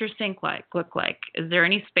 What's your sink look like? Is there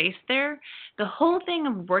any space there? The whole thing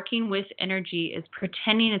of working with energy is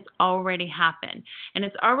pretending it's already happened. And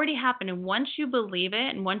it's already happened. And once you believe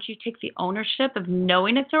it and once you take the ownership of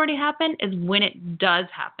knowing it's already happened is when it does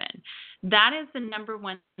happen. That is the number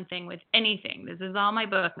one thing with anything. This is all my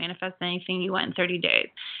book, Manifest Anything You Want in 30 Days.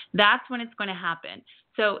 That's when it's going to happen.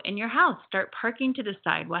 So in your house, start parking to the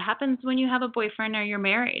side. What happens when you have a boyfriend or you're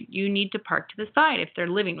married? You need to park to the side if they're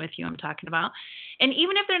living with you, I'm talking about. And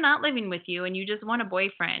even if they're not living with you and you just want a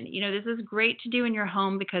boyfriend, this is great to do in your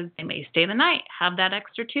home because they may stay the night. Have that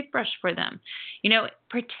extra toothbrush for them.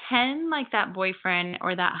 Pretend like that boyfriend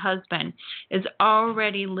or that husband is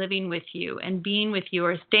already living with you and being with you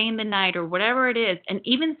or staying the night or whatever it is, and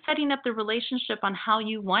even setting up the relationship on how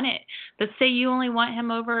you want it. But say you only want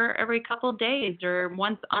him over every couple of days or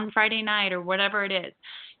once on Friday night or whatever it is.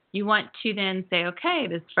 You want to then say, okay,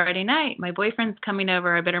 this Friday night, my boyfriend's coming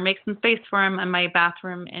over. I better make some space for him in my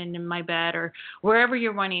bathroom and in my bed or wherever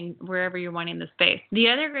you're wanting the space. The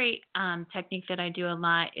other great technique that I do a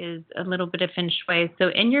lot is a little bit of feng shui. So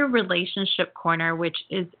in your relationship corner, which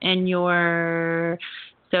is so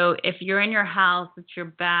if you're in your house, it's your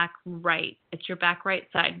back right. It's your back right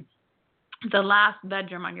side. The last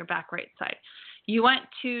bedroom on your back right side. You want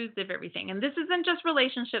twos of everything. And this isn't just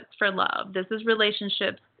relationships for love. This is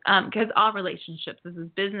relationships, because all relationships. This is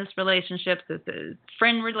business relationships. This is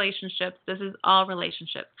friend relationships. This is all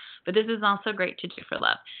relationships. But this is also great to do for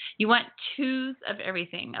love. You want twos of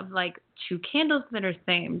everything, of like 2 candles that are the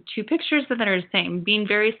same, 2 pictures that are the same, being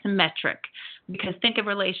very symmetric. Because think of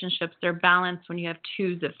relationships, they're balanced when you have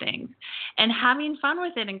twos of things. And having fun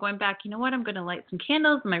with it and going back, you know what, I'm going to light some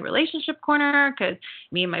candles in my relationship corner because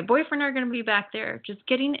me and my boyfriend are going to be back there. Just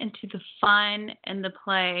getting into the fun and the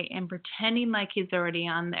play and pretending like he's already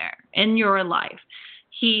on there in your life.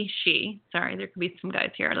 She, sorry, there could be some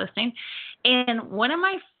guys here listening. And one of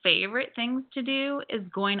my favorite things to do is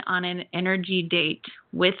going on an energy date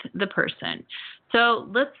with the person. So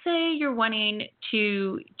let's say you're wanting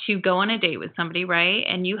to go on a date with somebody, right?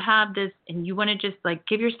 And you have this, and you want to just like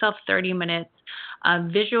give yourself 30 minutes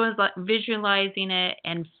visualizing it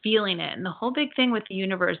and feeling it. And the whole big thing with the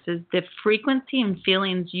universe is the frequency and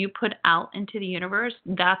feelings you put out into the universe,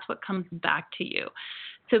 that's what comes back to you.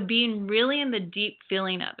 So being really in the deep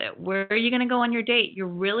feeling of it, where are you going to go on your date? You're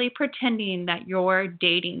really pretending that you're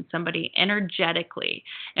dating somebody energetically.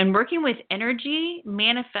 And working with energy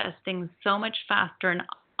manifests things so much faster in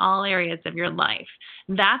all areas of your life.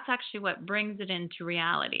 That's actually what brings it into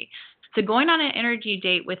reality. So going on an energy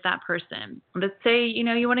date with that person, let's say,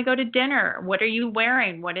 you want to go to dinner. What are you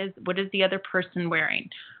wearing? What is the other person wearing?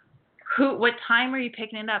 What time are you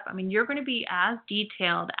picking it up? I mean, you're going to be as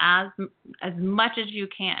detailed as much as you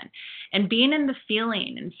can. And being in the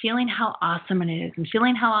feeling and feeling how awesome it is and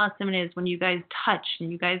feeling how awesome it is when you guys touch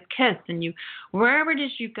and you guys kiss and you, wherever it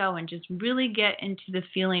is you go, and just really get into the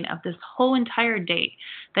feeling of this whole entire date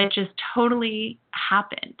that just totally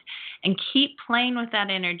happened. And keep playing with that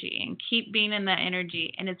energy and keep being in that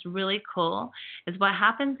energy. And it's really cool is what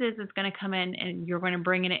happens is it's going to come in and you're going to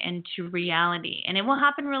bring it into reality. And it will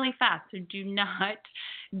happen really fast. So do not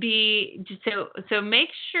be, so make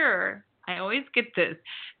sure, I always get this,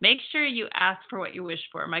 make sure you ask for what you wish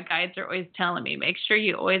for. My guides are always telling me, make sure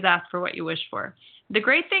you always ask for what you wish for. The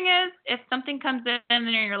great thing is, if something comes in and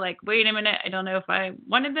you're like, wait a minute, I don't know if I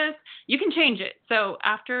wanted this, you can change it. So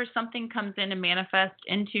after something comes in and manifests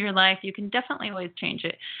into your life, you can definitely always change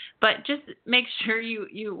it. But just make sure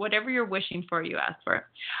you whatever you're wishing for, you ask for.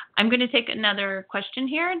 I'm going to take another question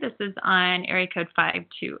here. This is on area code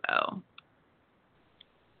 520.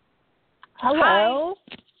 Hello.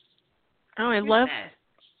 Hi. Oh,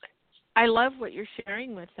 I love what you're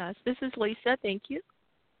sharing with us. This is Lisa. Thank you.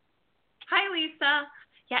 Hi, Lisa.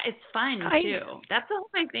 Yeah, it's fun, too. That's the whole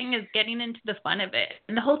thing, is getting into the fun of it.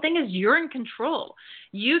 And the whole thing is you're in control.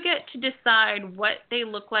 You get to decide what they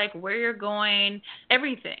look like, where you're going,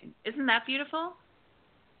 everything. Isn't that beautiful?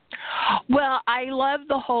 Well, I love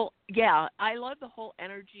the whole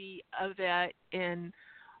energy of that. And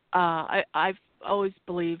I've always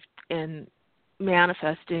believed in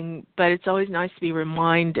manifesting, but it's always nice to be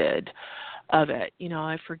reminded of it.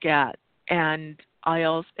 I forget. And I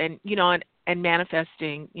also, and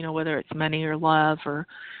manifesting, whether it's money or love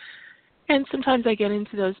and sometimes I get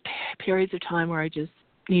into those periods of time where I just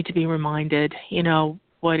need to be reminded,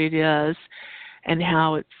 what it is and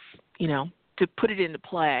how it's, to put it into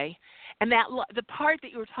play. And that the part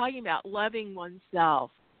that you were talking about, loving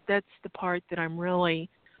oneself, that's the part that I'm really,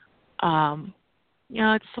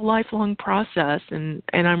 it's a lifelong process, and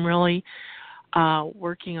I'm really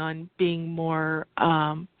working on being more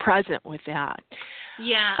present with that.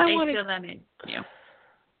 Yeah, I feel that in you.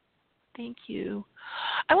 Thank you.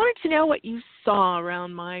 I wanted to know what you saw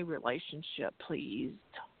around my relationship, please.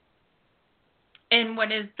 And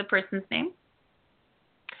what is the person's name?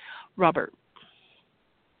 Robert.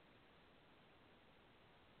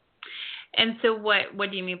 And so what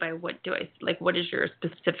do you mean by what is your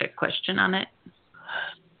specific question on it?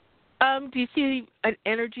 Do you see an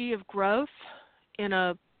energy of growth in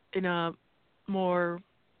a more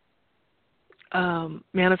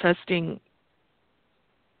manifesting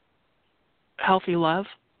healthy love?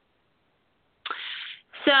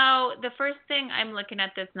 So the first thing, I'm looking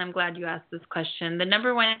at this, and I'm glad you asked this question. The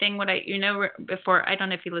number one thing, before, I don't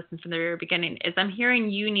know if you listened from the very beginning, is I'm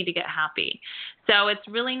hearing you need to get happy. So it's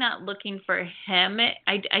really not looking for him.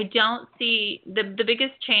 I don't see, the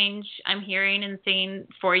biggest change I'm hearing and seeing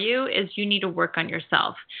for you is you need to work on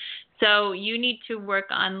yourself. So you need to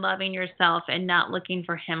work on loving yourself and not looking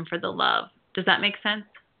for him for the love. Does that make sense?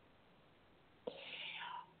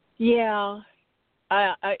 Yeah.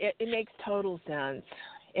 It makes total sense.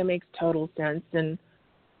 It makes total sense. And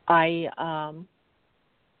when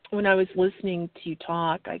I was listening to you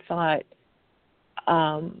talk, I thought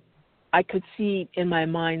I could see in my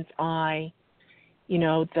mind's eye,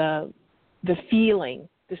 the feeling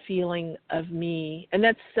of me, and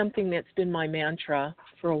that's something that's been my mantra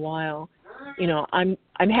for a while. I'm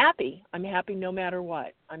happy. I'm happy no matter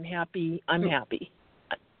what. I'm happy.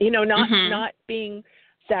 Not being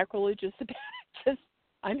sacrilegious about it. Just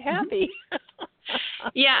I'm happy.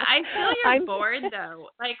 Yeah, I feel you're bored though.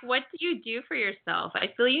 Like, what do you do for yourself? I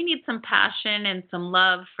feel you need some passion and some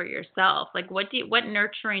love for yourself. Like, what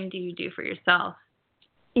nurturing do you do for yourself?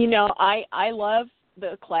 I love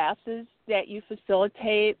the classes that you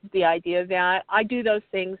facilitate. The idea that I do those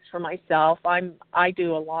things for myself. I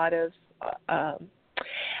do a lot of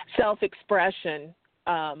self-expression,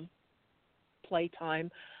 playtime,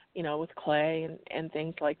 with clay and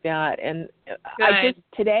things like that. And Good.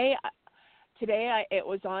 Today it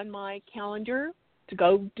was on my calendar to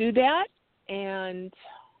go do that, and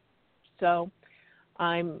so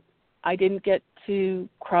I didn't get to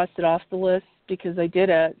cross it off the list because I did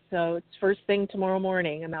it. So it's first thing tomorrow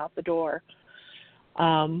morning. I'm out the door.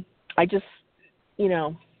 I just,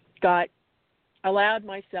 allowed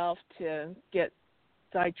myself to get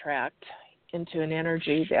sidetracked into an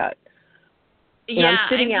energy that. I'm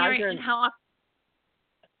sitting out here.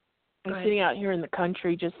 I'm sitting out here in the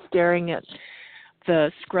country, just staring at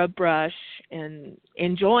the scrub brush and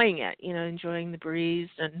enjoying it. Enjoying the breeze,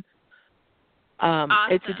 and awesome.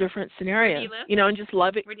 It's a different scenario. Where do you live? And just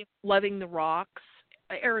loving the rocks.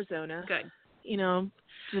 Arizona. Good.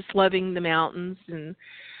 Just loving the mountains and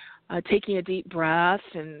taking a deep breath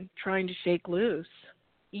and trying to shake loose.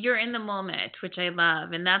 You're in the moment, which I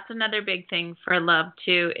love. And that's another big thing for love,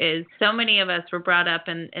 too, is so many of us were brought up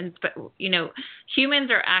and humans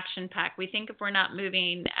are action-packed. We think if we're not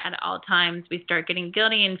moving at all times, we start getting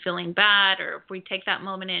guilty and feeling bad. Or if we take that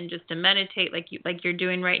moment in just to meditate like you're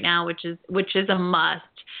doing right now, which is a must.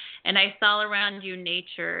 And I saw around you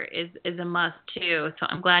nature is a must, too. So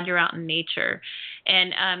I'm glad you're out in nature.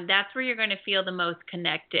 And that's where you're going to feel the most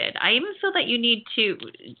connected. I even feel that you need to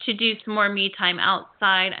do some more me time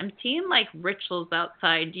outside. I'm seeing like rituals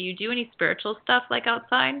outside. Do you do any spiritual stuff like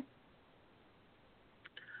outside?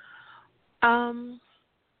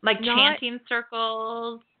 Like chanting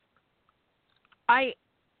circles? I'm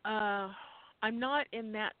not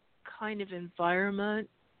in that kind of environment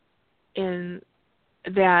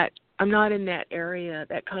I'm not in that area,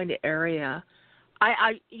 that kind of area.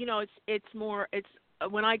 It's more,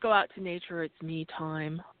 when I go out to nature, it's me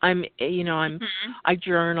time. I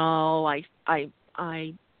journal, I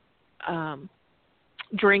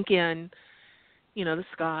drink in, the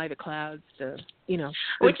sky, the clouds,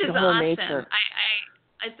 which is the whole awesome. nature.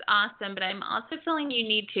 It's awesome, but I'm also feeling you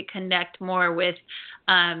need to connect more with,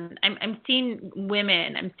 I'm seeing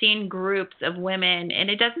women, I'm seeing groups of women, and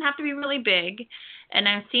it doesn't have to be really big, and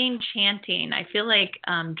I'm seeing chanting. I feel like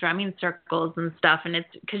drumming circles and stuff, and it's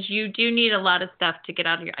because you do need a lot of stuff to get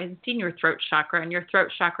out of I'm seeing your throat chakra, and your throat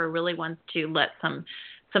chakra really wants to let some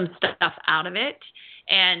stuff out of it.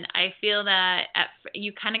 And I feel that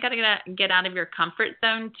you kind of got to get out of your comfort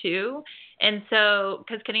zone too. And so,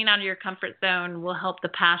 because getting out of your comfort zone will help the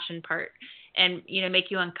passion part and, make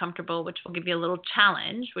you uncomfortable, which will give you a little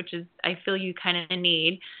challenge, which is, I feel you kind of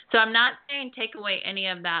need. So I'm not saying take away any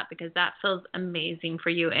of that because that feels amazing for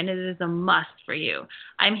you and it is a must for you.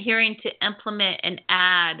 I'm hearing to implement and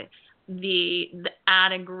add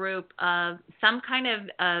add a group of some kind of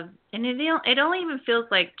and it only even feels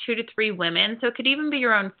like 2 to 3 women, so it could even be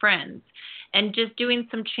your own friends, and just doing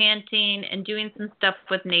some chanting and doing some stuff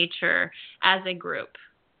with nature as a group.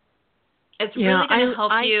 It's really going to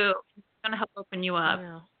help you. It's going to help open you up.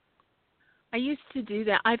 Yeah. I used to do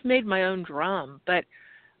that. I've made my own drum, but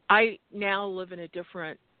I now live in a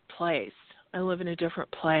different place.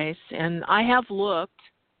 And I have looked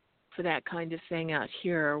for that kind of thing out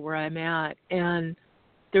here where I'm at, and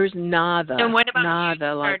there's nada. And what about nada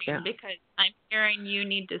you like starting? that. Because I'm hearing you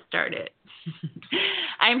need to start it.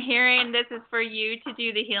 I'm hearing this is for you to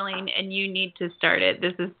do the healing, and you need to start it.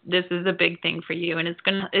 This is a big thing for you, and it's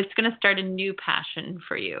gonna start a new passion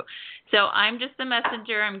for you. So I'm just the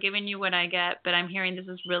messenger. I'm giving you what I get, but I'm hearing this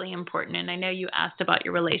is really important. And I know you asked about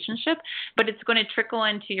your relationship, but it's going to trickle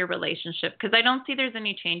into your relationship because I don't see there's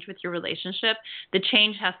any change with your relationship. The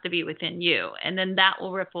change has to be within you, and then that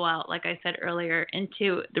will ripple out, like I said earlier,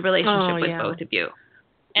 into the relationship with both of you.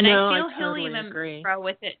 And no, I feel totally he'll even agree. grow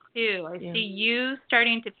with it too. I see you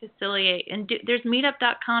starting to facilitate, and there's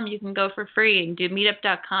meetup.com. You can go for free and do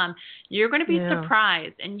meetup.com. You're going to be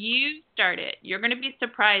surprised, and you start it. You're going to be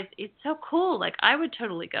surprised. It's so cool. Like, I would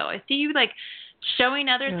totally go. I see you like showing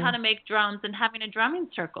others how to make drums and having a drumming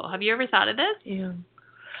circle. Have you ever thought of this? Yeah.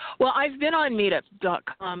 Well, I've been on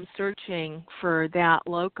meetup.com searching for that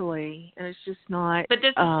locally, and it's just not. But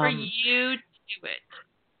this is for you to do it.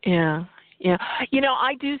 Yeah. Yeah. You know,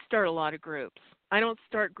 I do start a lot of groups. I don't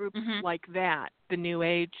start groups like that, the New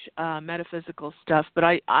Age metaphysical stuff, but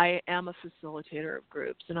I am a facilitator of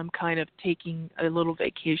groups, and I'm kind of taking a little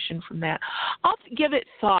vacation from that. I'll give it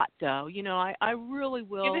thought, though. You know, I really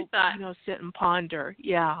will, you know, sit and ponder.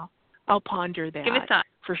 Yeah. I'll ponder that. Give it thought.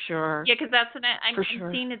 For sure. Yeah, because that's what I'm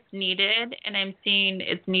seeing it's needed, and I'm seeing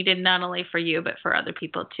it's needed not only for you but for other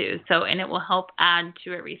people too. So, and it will help add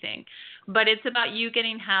to everything. But it's about you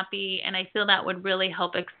getting happy, and I feel that would really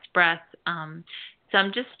help express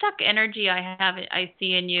some just stuck energy I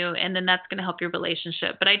see in you, and then that's going to help your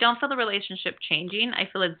relationship. But I don't feel the relationship changing. I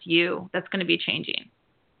feel it's you that's going to be changing.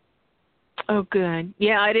 Oh, good.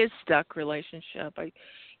 Yeah, it is stuck relationship. I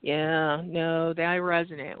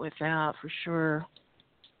resonate with that for sure.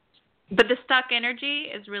 But the stuck energy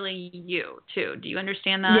is really you too. Do you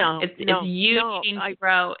understand that? Yeah, it's you needing to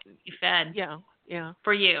grow and be fed. Yeah.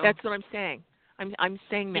 For you. That's what I'm saying. I'm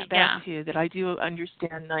saying that back to you, that I do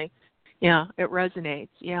understand. It resonates.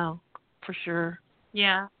 Yeah, for sure.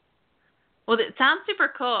 Yeah. Well, it sounds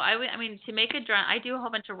super cool. I mean, to make a drum, I do a whole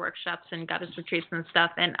bunch of workshops and goddess retreats and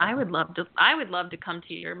stuff, and I would love to come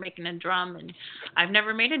to you making a drum, and I've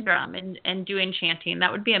never made a drum, and doing chanting.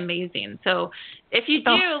 That would be amazing. So if you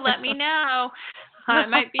do, let me know. I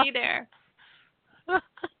might be there.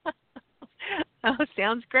 Oh,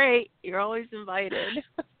 sounds great. You're always invited.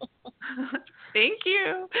 Thank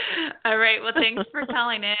you. All right. Well, thanks for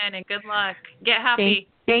calling in, and good luck. Get happy.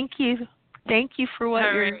 Thank you. Thank you for what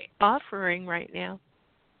you're offering right now.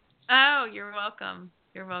 Oh, you're welcome.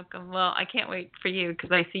 You're welcome. Well, I can't wait for you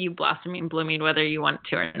because I see you blossoming and blooming whether you want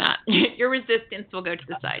to or not. Your resistance will go to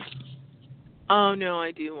the side. Oh, no, I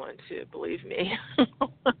do want to. Believe me.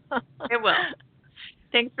 It will.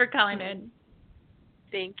 Thanks for calling in.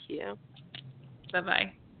 Thank you.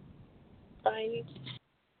 Bye-bye. Bye.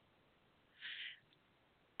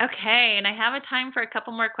 Okay, and I have a time for a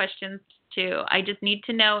couple more questions too. I just need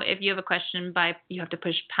to know if you have a question you have to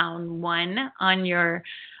push #1 on your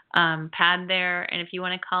pad there. And if you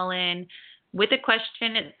want to call in with a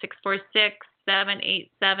question, it's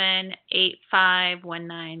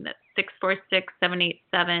 646-787-8519. That's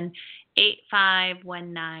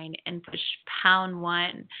 646-787-8519 and push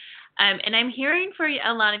 #1. And I'm hearing for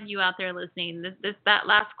a lot of you out there listening, that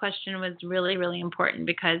last question was really, really important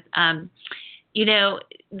because you know,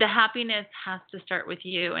 the happiness has to start with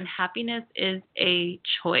you, and happiness is a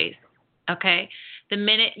choice. Okay. The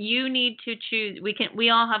minute you need to choose, we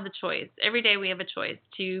all have the choice. Every day we have a choice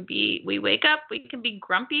we wake up, we can be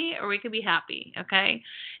grumpy or we can be happy. Okay.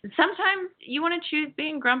 And sometimes you want to choose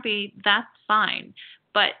being grumpy. That's fine.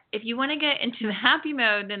 But if you want to get into the happy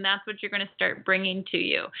mode, then that's what you're going to start bringing to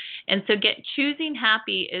you. And so choosing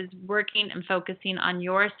happy is working and focusing on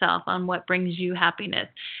yourself, on what brings you happiness.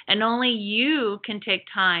 And only you can take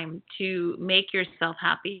time to make yourself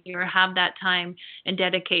happy or have that time and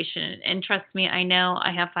dedication. And trust me, I know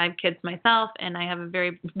I have 5 kids myself, and I have a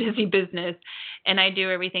very busy business, and I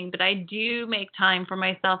do everything. But I do make time for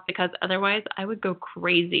myself because otherwise I would go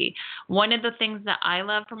crazy. One of the things that I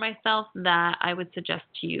love for myself that I would suggest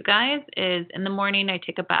to you guys is in the morning, I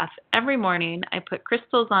take a bath every morning. I put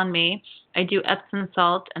crystals on me. I do Epsom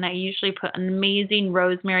salt, and I usually put an amazing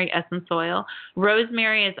rosemary essence oil.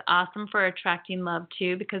 Rosemary is awesome for attracting love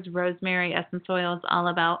too, because rosemary essence oil is all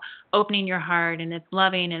about opening your heart, and it's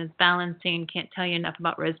loving and it's balancing. Can't tell you enough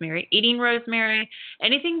about rosemary. Eating rosemary,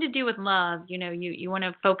 anything to do with love, you want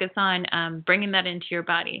to focus on bringing that into your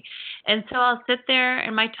body. And so I'll sit there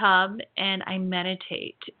in my tub and I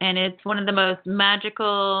meditate, and it's one of the most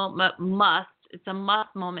magical It's a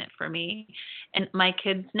must moment for me. And my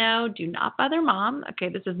kids know, do not bother mom. Okay,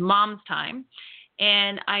 this is mom's time.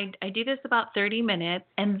 And I do this about 30 minutes,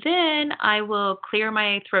 and then I will clear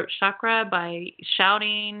my throat chakra by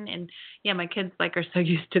shouting. And yeah, my kids are so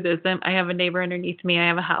used to this. I have a neighbor underneath me. I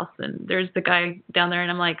have a house, and there's the guy down there,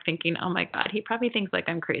 and I'm thinking, oh my God, he probably thinks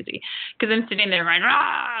I'm crazy because I'm sitting there going,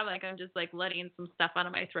 rah, I'm just letting some stuff out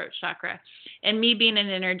of my throat chakra. And me being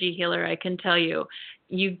an energy healer, I can tell you,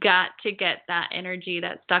 you got to get that energy,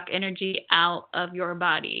 that stuck energy out of your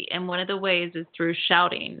body. And one of the ways is through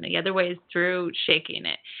shouting. The other way is through shaking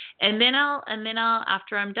it. And then I'll,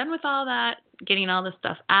 after I'm done with all that, getting all the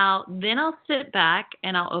stuff out, then I'll sit back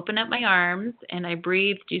and I'll open up my arms and I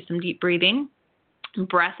breathe, do some deep breathing.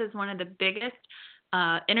 Breath is one of the biggest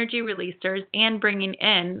energy releasers and bringing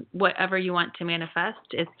in whatever you want to manifest.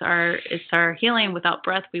 It's our healing. Without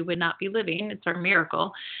breath, we would not be living. It's our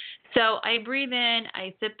miracle. So I breathe in,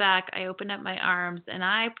 I sit back, I open up my arms, and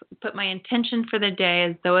I put my intention for the day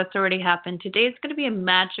as though it's already happened. Today is going to be a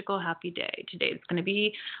magical, happy day. Today is going to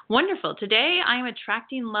be wonderful. Today I'm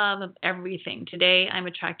attracting love of everything. Today I'm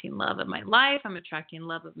attracting love of my life. I'm attracting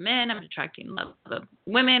love of men. I'm attracting love of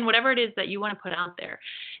women, whatever it is that you want to put out there.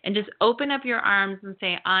 And just open up your arms and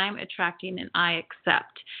say, I'm attracting and I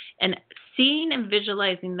accept. And seeing and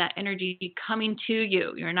visualizing that energy coming to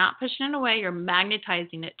you. You're not pushing it away. You're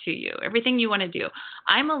magnetizing it to you. Everything you want to do.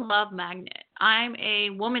 I'm a love magnet. I'm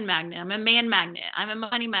a woman magnet. I'm a man magnet. I'm a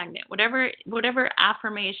money magnet. Whatever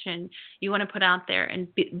affirmation you want to put out there, and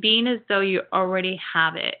being as though you already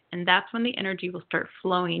have it. And that's when the energy will start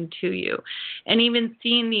flowing to you, and even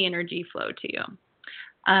seeing the energy flow to you.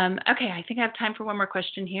 Okay, I think I have time for one more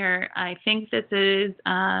question here. I think this is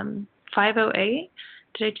 508.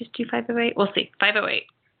 Did I just do 508? We'll see. 508.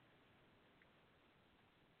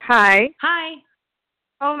 Hi. Hi.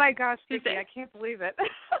 Oh, my gosh, Vicky, I can't believe it.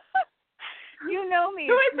 You know me.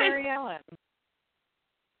 Who is it's Mary Ellen.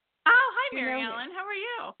 Oh, hi, Mary Ellen. How are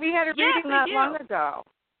you? We had a reading not long ago.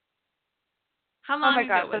 How long ago? Oh, my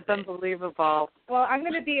gosh, that's unbelievable. Well, I'm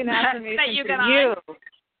going to be an affirmation for you.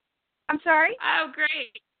 I'm sorry? Oh,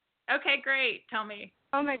 great. Okay, great. Tell me.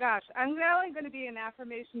 Oh, my gosh. I'm not only going to be an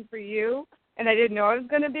affirmation for you, and I didn't know I was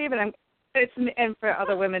going to be, but and for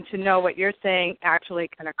other women to know what you're saying actually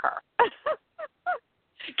can occur.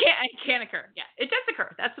 Can occur. Yeah, it does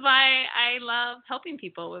occur. That's why I love helping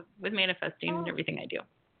people with manifesting and everything I do.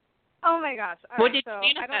 Oh, my gosh. What did you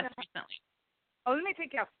manifest recently? Oh, let me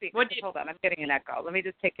take you off speaker. Hold on. I'm getting an echo. Let me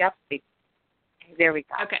just take you off speaker. There we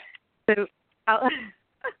go. Okay. So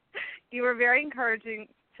you were very encouraging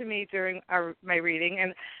to me during my reading,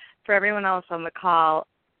 and for everyone else on the call,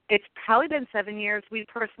 it's probably been 7 years. We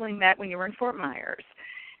personally met when you were in Fort Myers.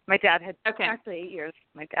 My dad had, actually 8 years,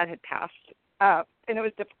 my dad had passed, and it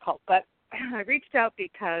was difficult. But I reached out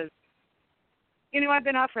because, I've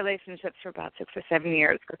been off relationships for about 6 or 7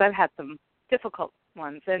 years because I've had some difficult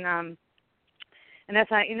ones. And I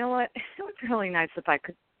thought, you know what, it would be really nice if I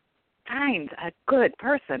could find a good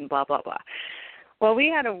person, blah, blah, blah. Well, we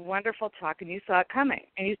had a wonderful talk, and you saw it coming,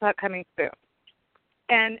 and you saw it coming soon.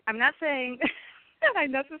 And I'm not saying that I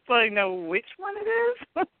necessarily know which one it is,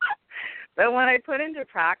 but when I put into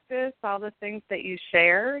practice all the things that you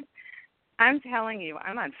shared, I'm telling you,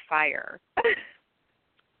 I'm on fire.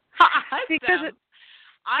 Because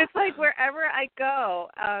it's like wherever I go.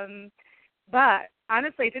 But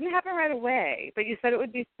honestly, it didn't happen right away, but you said it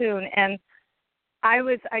would be soon. And I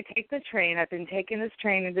take the train. I've been taking this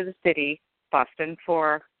train into the city, Boston,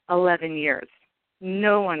 for 11 years.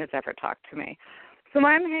 No one has ever talked to me. So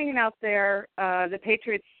I'm hanging out there, the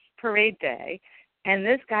Patriots parade day, and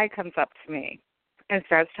this guy comes up to me and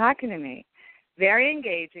starts talking to me. Very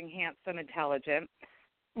engaging, handsome, intelligent.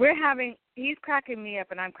 He's cracking me up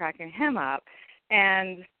and I'm cracking him up.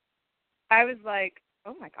 And I was like,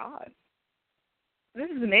 oh, my God. This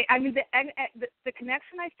is amazing. I mean, the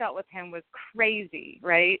connection I felt with him was crazy,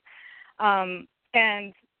 right?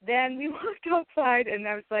 And then we walked outside, and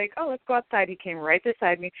I was like, oh, let's go outside. He came right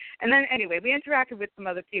beside me. And then, anyway, we interacted with some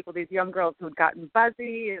other people, these young girls who had gotten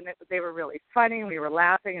buzzy, and they were really funny, and we were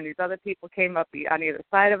laughing, and these other people came up on either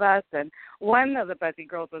side of us, and one of the buzzy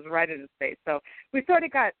girls was right in his face. So we sort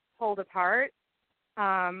of got pulled apart.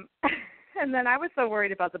 And then I was so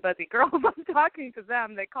worried about the buzzy girls. I'm talking to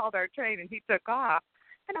them. They called our train, and he took off.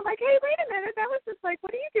 And I'm like, hey, wait a minute. That was just like,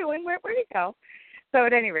 what are you doing? Where'd he go? So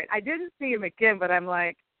at any rate, I didn't see him again, but I'm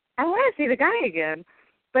like, I want to see the guy again.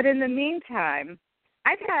 But in the meantime,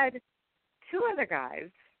 I've had two other guys,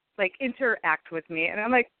 interact with me. And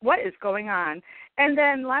I'm like, what is going on? And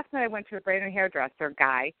then last night I went to a braid and hairdresser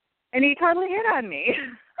guy, and he totally hit on me.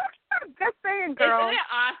 Just saying, girl. Isn't it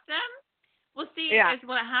awesome? Well, see, is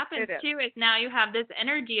what happens too is now you have this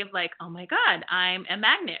energy of like, oh my God, I'm a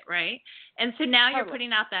magnet, right? And so now you're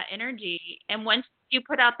putting out that energy, and once you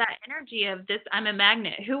put out that energy of this, I'm a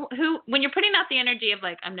magnet. Who, when you're putting out the energy of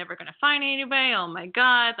like, I'm never going to find anybody. Oh my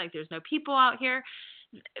God, like there's no people out here.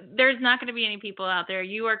 There's not going to be any people out there.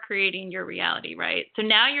 You are creating your reality, right? So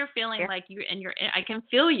now you're feeling like I can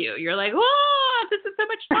feel you. You're like, oh, this is so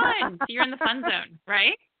much fun. So you're in the fun zone,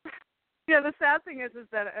 right? Yeah, the sad thing is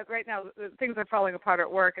that right now things are falling apart at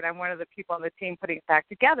work, and I'm one of the people on the team putting it back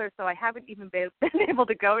together. So I haven't even been able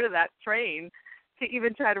to go to that train to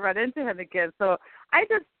even try to run into him again. So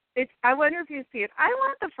I wonder if you see it. I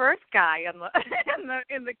want the first guy in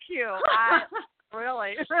the queue. I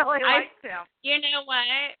really liked him. You know what?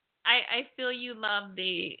 I feel you love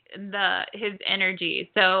his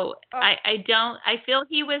energy. So I feel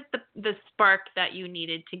he was the spark that you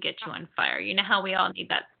needed to get you on fire. You know how we all need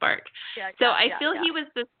that spark. I feel he was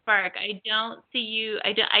the spark. I don't see you.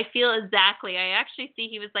 I feel exactly. I actually see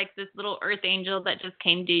he was like this little earth angel that just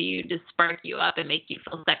came to you to spark you up and make you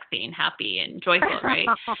feel sexy and happy and joyful, right?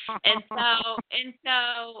 and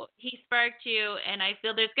so he sparked you, and I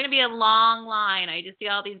feel there's going to be a long line. I just see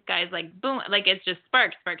all these guys like boom, like it's just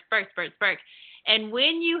spark. And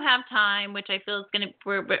when you have time, which I feel is going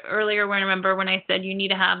to, earlier when I remember when I said you need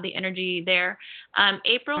to have the energy there,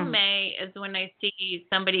 April, May is when I see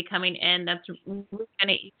somebody coming in that's really going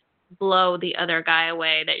to blow the other guy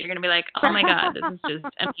away, that you're going to be like, oh my God, this is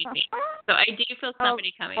just amazing. So I do feel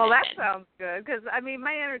somebody coming in. Well, that sounds good, because I mean,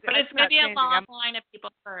 my energy. But it's going to be a long line of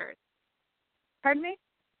people first. Pardon me?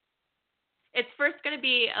 It's first going to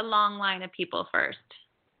be a long line of people first.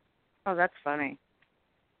 Oh, that's funny.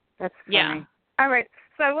 That's funny. Yeah. All right.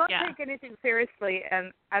 So I won't take anything seriously,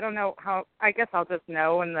 and I don't know how. I guess I'll just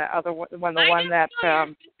know when the one that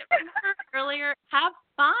earlier. Have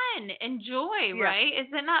fun, enjoy, right? Is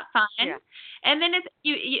it not fun? Yeah. And then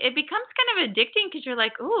it becomes kind of addicting because you're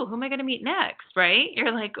like, ooh, who am I going to meet next, right?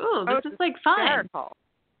 You're like, ooh, this is like fun. Hysterical.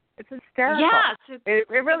 It's hysterical. Yeah, so it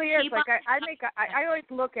really is. Like I always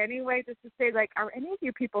look anyway just to say, like, are any of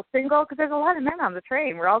you people single? Because there's a lot of men on the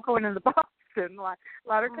train. We're all going in the bus. And a lot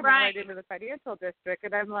are coming right into the financial district,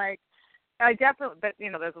 and I'm like, I definitely, but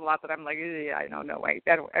there's a lot that I'm like, I don't know, wait,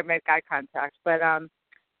 I make eye contact, but oh,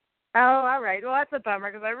 all right, well, that's a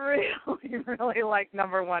bummer because I really like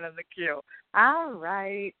number one in the queue. All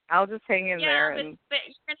right, I'll just hang in there. But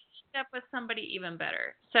you're gonna end up with somebody even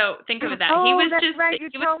better. So think of that. Oh, he was that's just right. You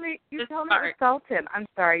told me the consultant. I'm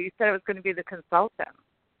sorry, you said it was going to be the consultant.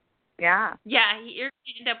 Yeah. Yeah, you're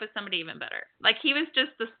going to end up with somebody even better. Like he was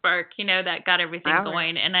just the spark, that got everything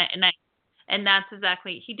going, and that's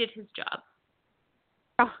exactly, he did his job.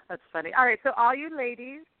 Oh, that's funny. All right, so all you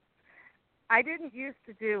ladies, I didn't used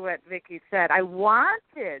to do what Vicki said. I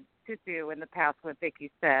wanted to do in the past what Vicki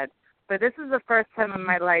said, but this is the first time in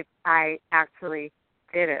my life I actually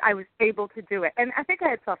did it. I was able to do it. And I think I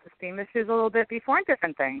had self-esteem issues a little bit before and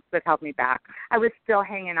different things that held me back. I was still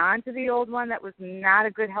hanging on to the old one that was not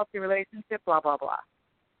a good, healthy relationship, blah, blah, blah.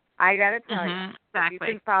 I got to tell you, exactly. You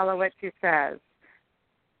can follow what she says.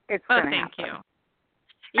 It's going to happen. Thank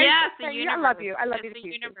you. Yes, the universe. I love you. I love you the to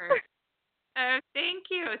universe. Oh, thank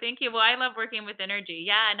you. Well, I love working with energy.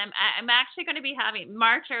 Yeah, and I'm actually going to be having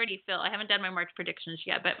March. I already feel I haven't done my March predictions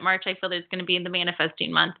yet, but March I feel there's going to be in the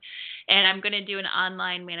manifesting month, and I'm going to do an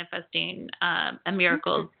online manifesting a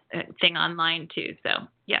miracles thing online too. So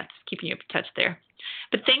yeah, just keeping you in touch there.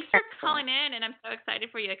 But thanks for calling in, and I'm so excited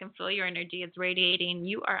for you. I can feel your energy. It's radiating.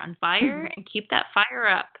 You are on fire, and keep that fire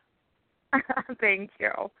up. Thank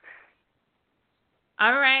you.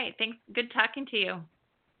 All right. Thanks. Good talking to you.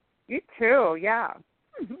 You too, yeah.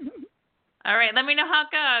 All right, let me know how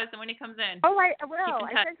it goes and when he comes in. Oh, I will.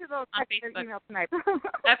 I sent you a little text or email tonight.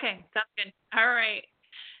 Okay, sounds good. All right.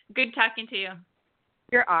 Good talking to you.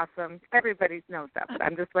 You're awesome. Everybody knows that, but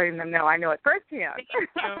I'm just letting them know. I know it firsthand. Thank you.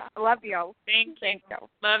 I love you. Thank you.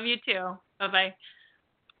 Love you too. Bye-bye.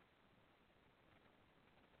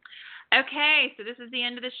 Okay, so this is the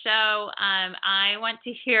end of the show. I want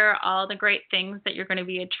to hear all the great things that you're going to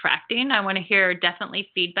be attracting. I want to hear definitely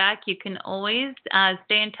feedback. You can always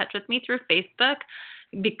stay in touch with me through Facebook.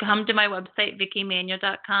 Come to my website,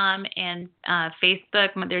 VickiManuel.com, and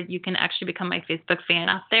Facebook. You can actually become my Facebook fan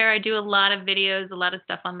off there. I do a lot of videos, a lot of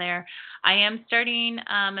stuff on there. I am starting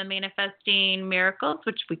a Manifesting Miracles,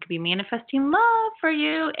 which we could be manifesting love for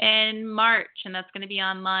you in March, and that's going to be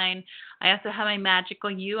online. I also have my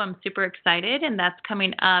Magical You. I'm super excited, and that's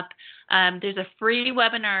coming up. There's a free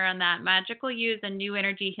webinar on that. Magical You is a new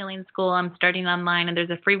energy healing school I'm starting online, and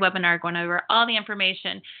there's a free webinar going over all the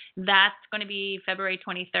information. That's going to be February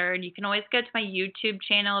 23rd. You can always go to my YouTube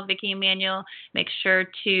channel, Vicki Emanuel. Make sure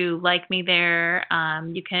to like me there.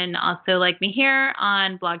 You can also like me here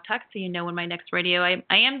on Blog Talk so you know when my next radio. I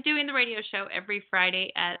am doing the radio show every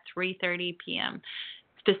Friday at 3:30 p.m.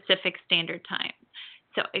 Pacific Standard Time.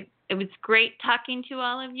 So it was great talking to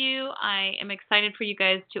all of you. I am excited for you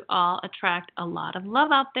guys to all attract a lot of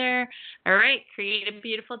love out there. All right, create a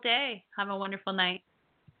beautiful day. Have a wonderful night.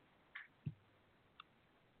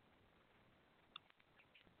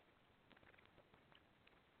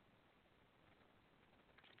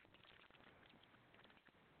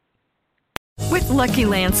 With Lucky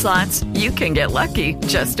Land Slots, you can get lucky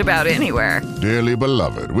just about anywhere. Dearly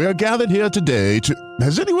beloved, we are gathered here today to...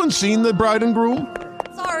 Has anyone seen the bride and groom?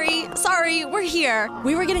 Sorry, we're here.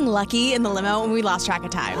 We were getting lucky in the limo and we lost track of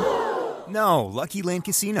time. No, Lucky Land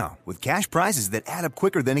Casino, with cash prizes that add up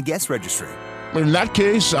quicker than a guest registry. In that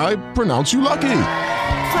case, I pronounce you lucky.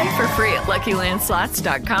 Play for free at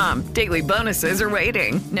LuckyLandSlots.com. Daily bonuses are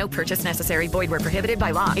waiting. No purchase necessary. Void where prohibited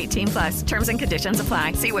by law. 18+. Terms and conditions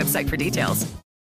apply. See website for details.